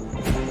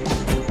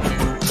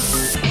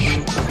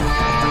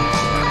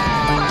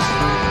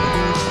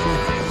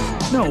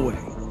 No way.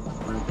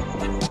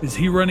 Is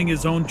he running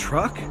his own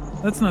truck?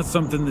 That's not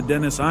something the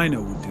Dennis I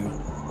know would do.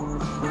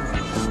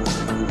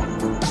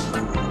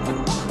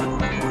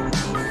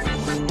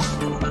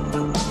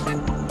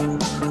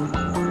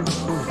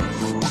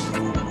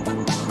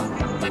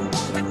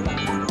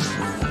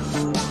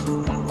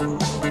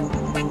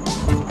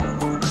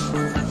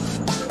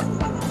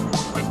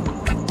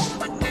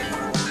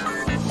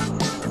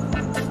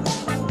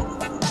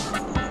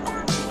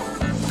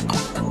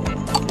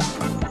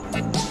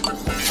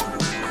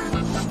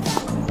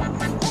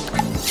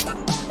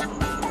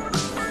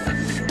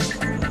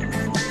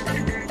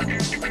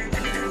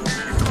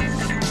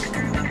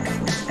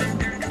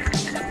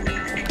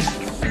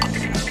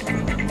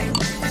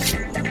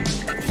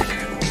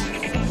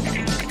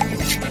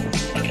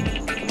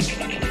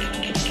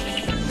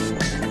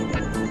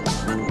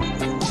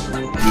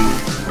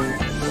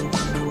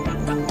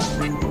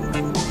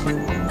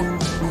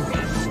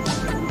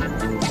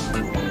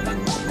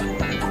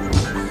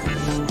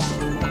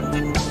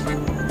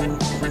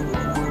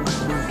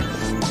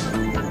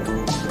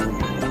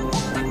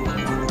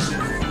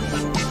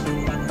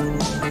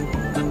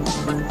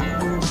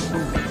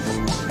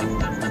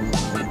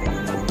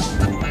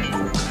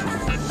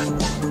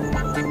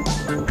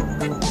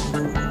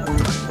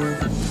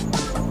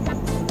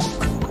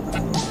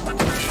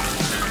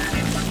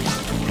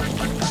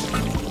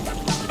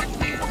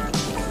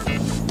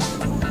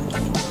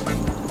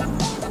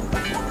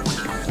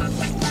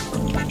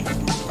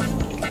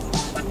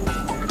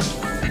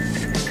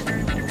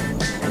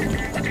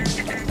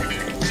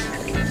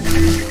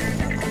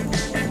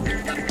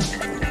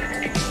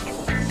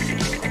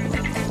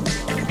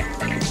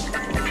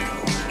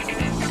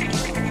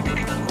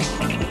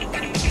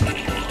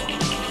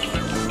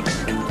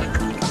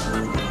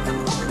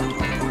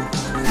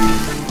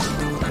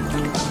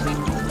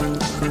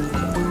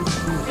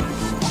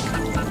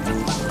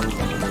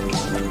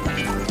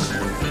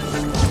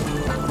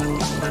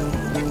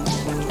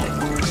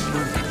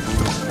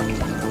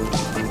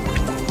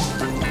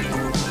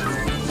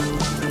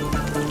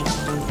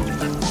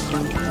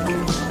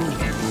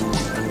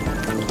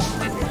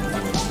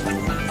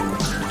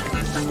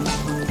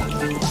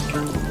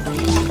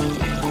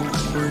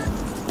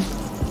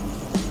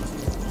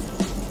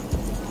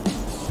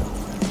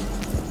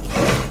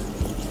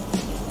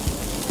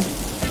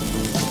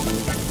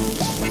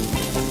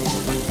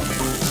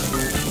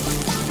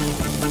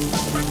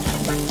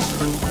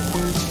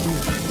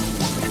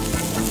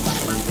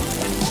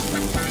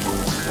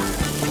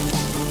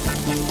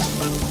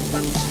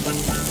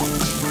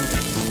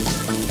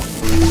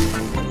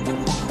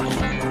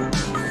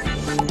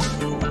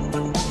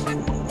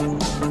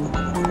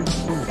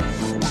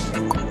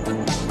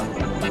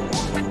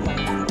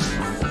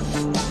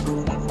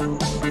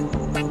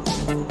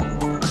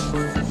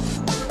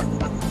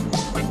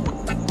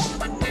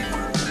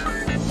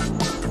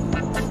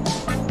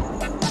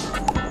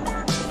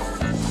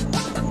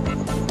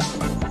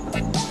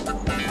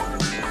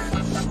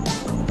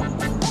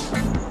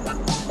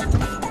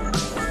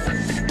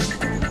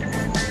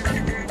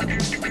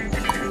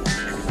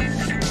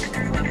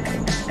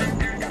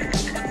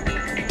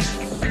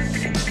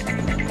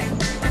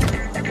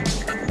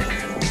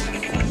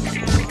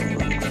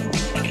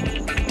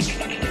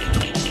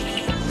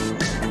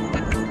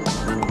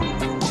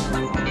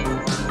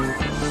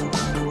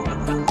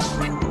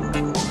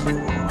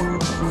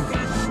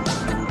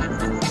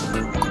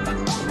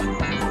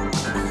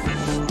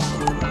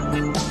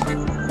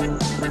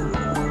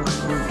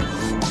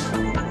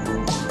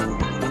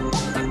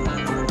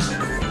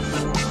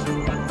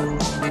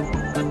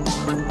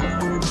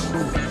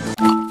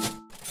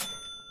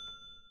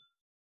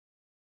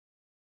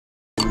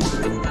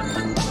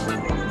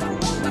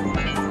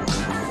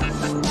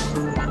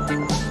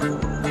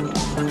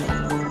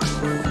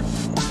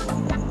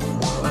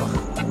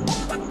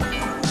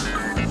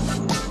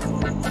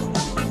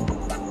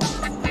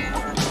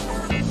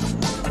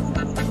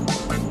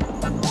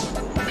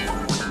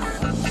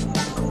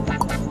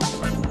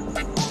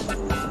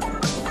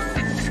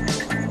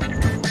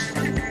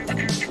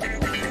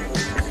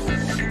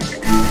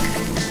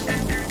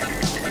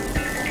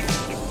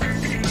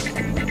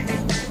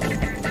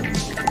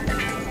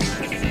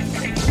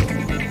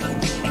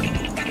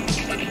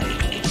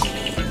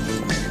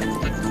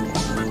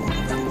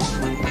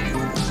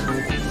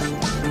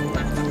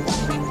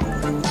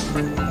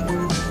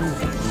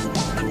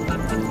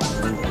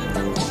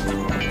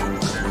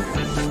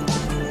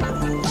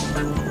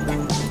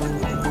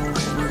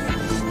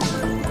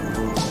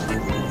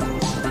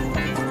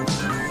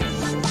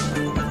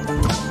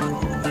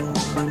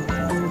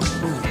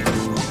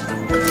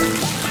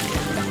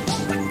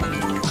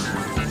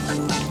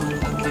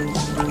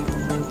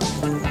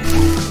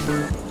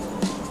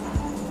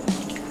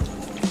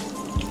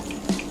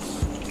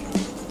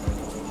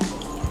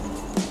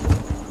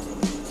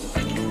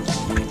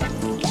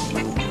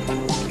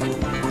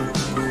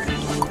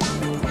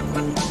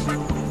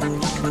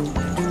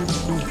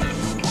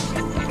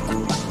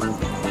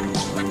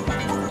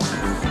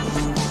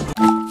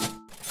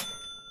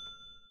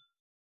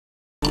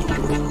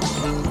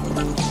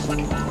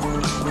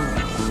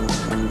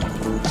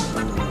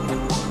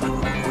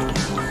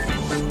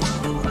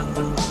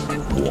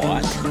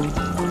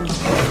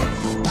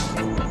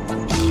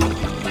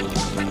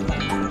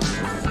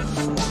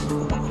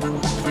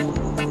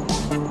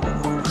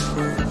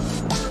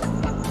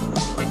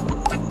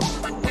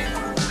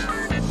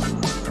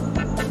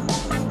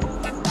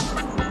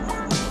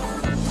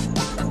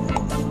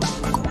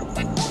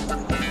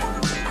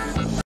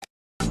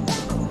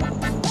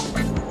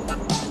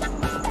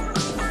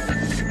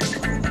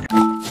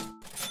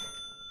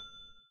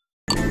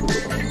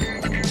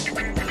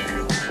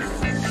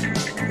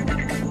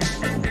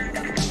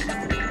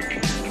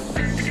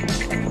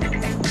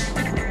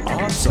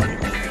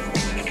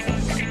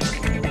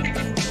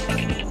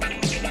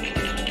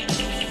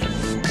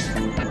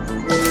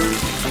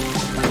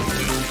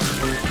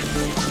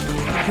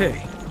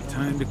 Okay,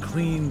 time to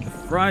clean the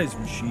fries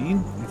machine.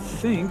 I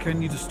think I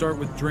need to start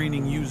with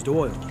draining used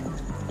oil.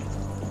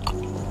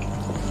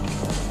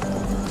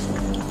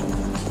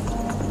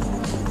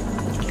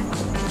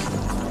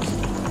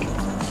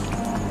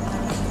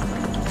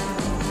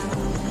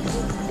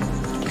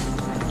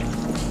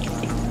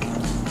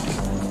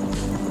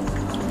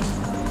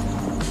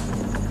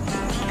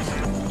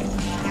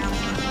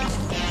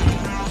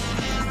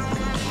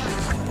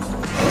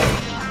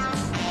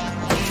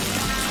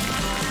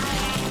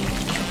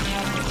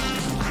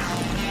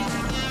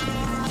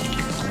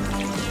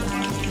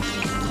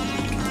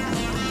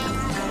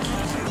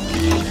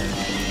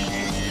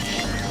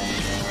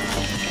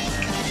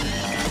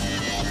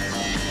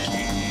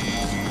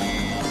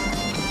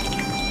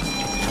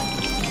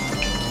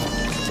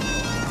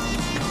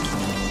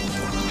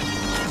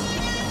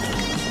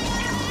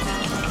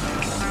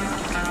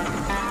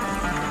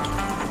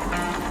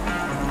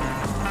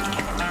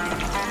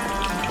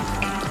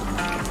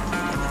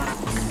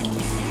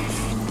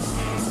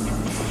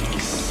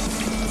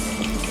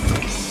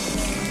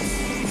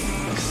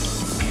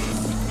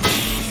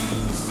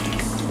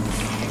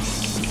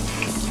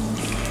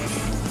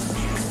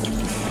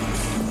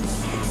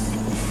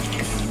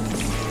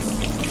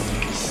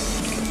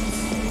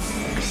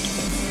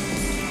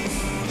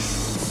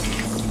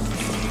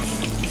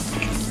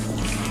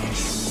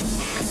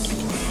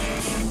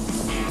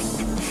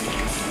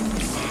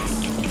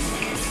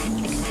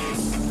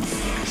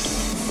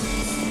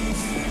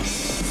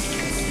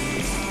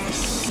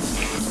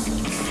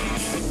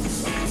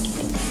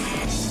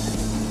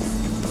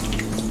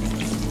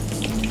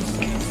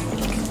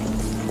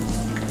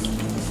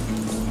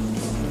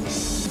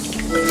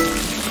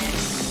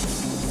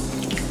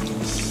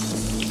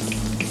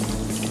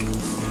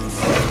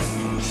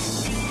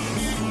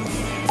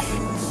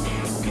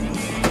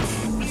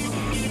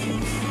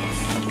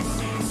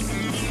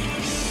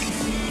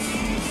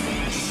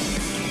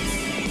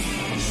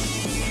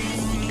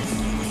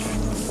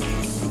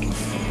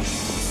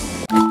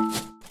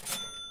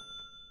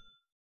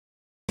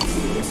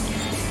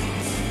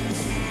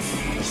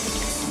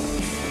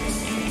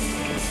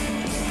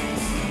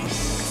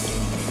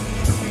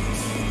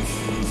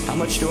 How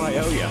much do I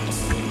owe you?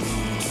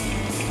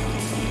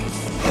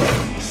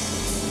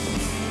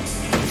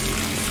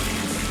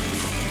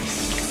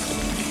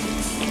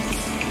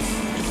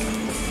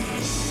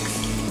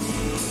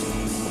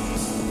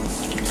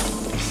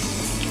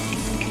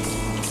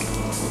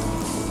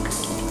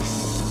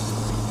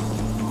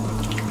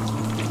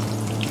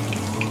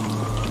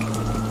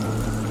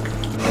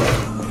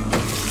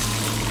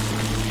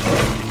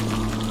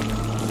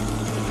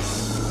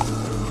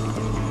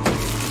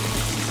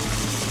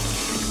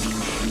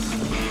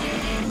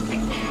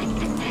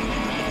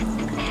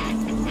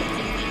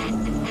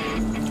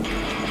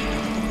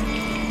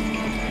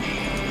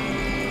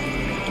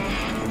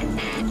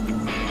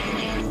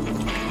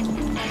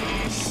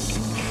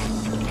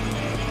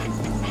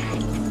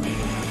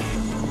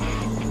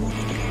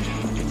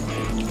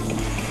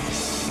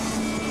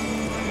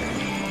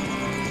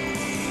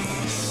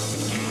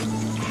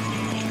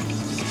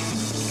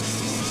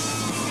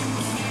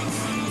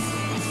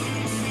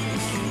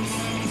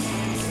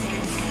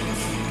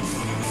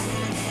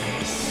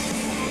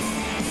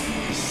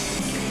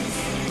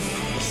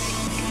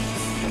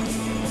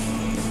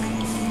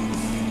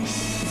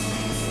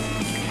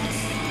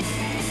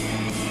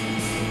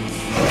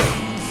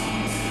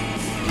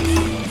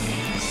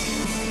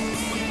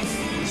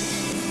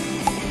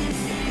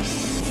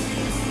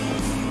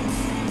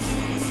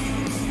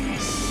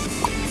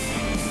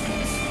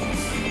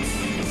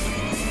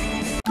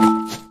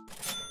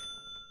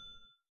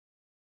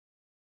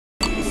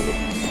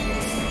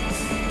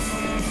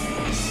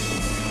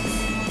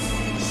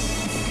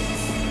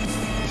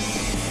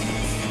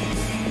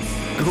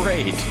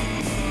 Great.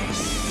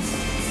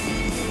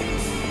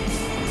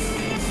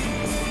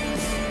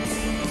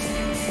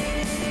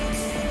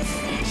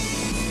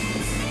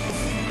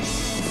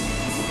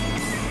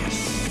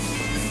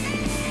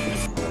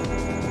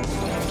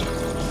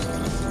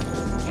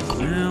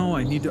 Now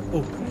I need to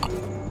open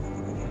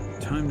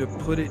it. Time to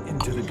put it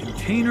into the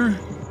container.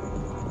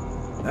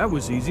 That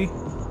was easy.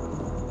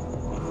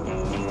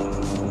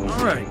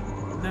 Alright,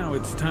 now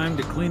it's time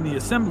to clean the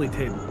assembly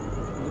table.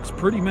 It looks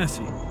pretty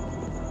messy.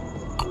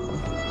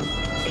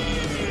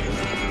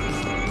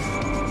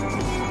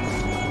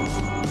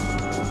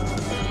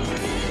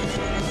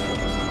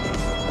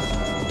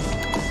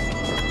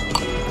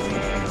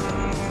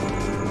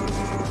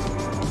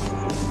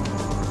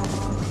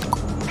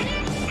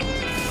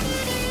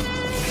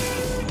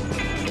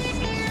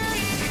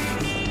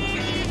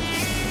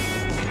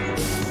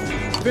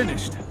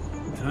 Finished.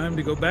 Time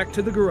to go back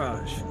to the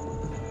garage.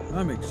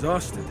 I'm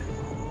exhausted.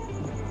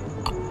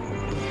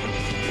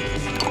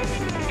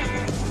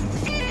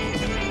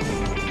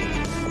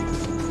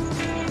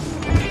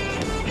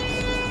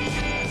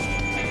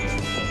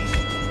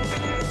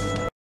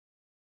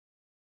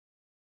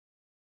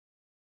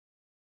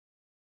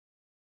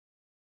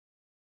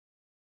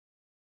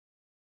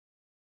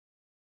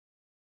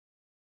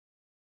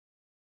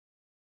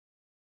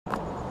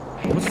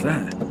 What's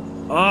that?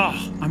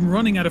 Oh, I'm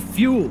running out of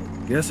fuel.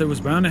 Guess it was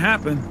bound to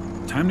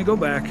happen. Time to go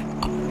back.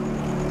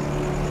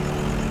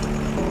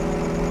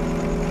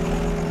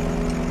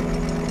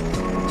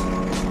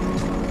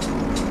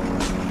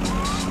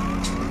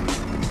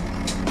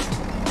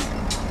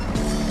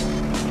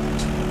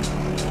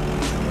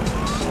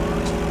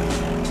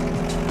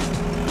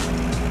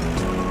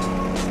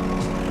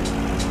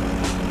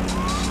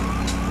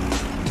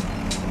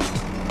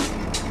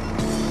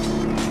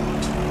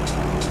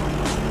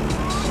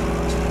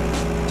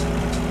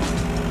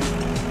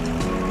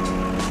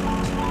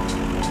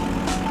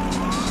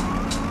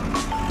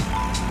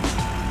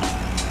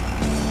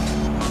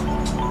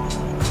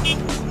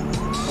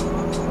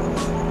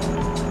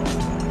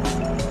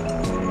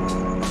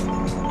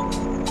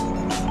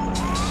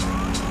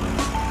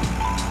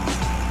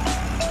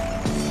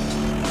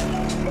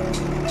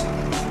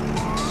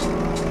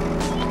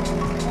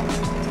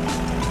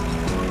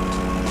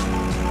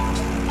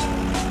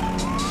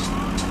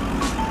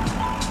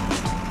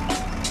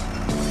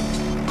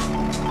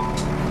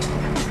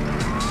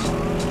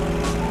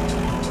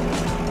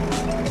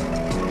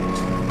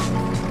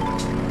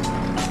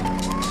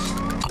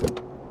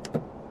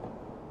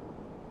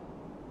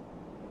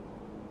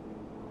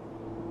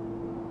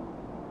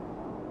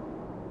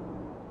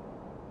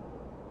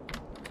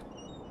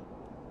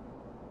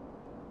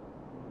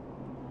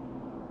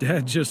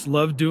 Dad just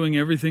loved doing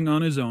everything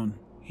on his own.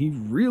 He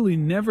really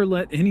never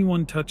let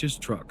anyone touch his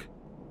truck.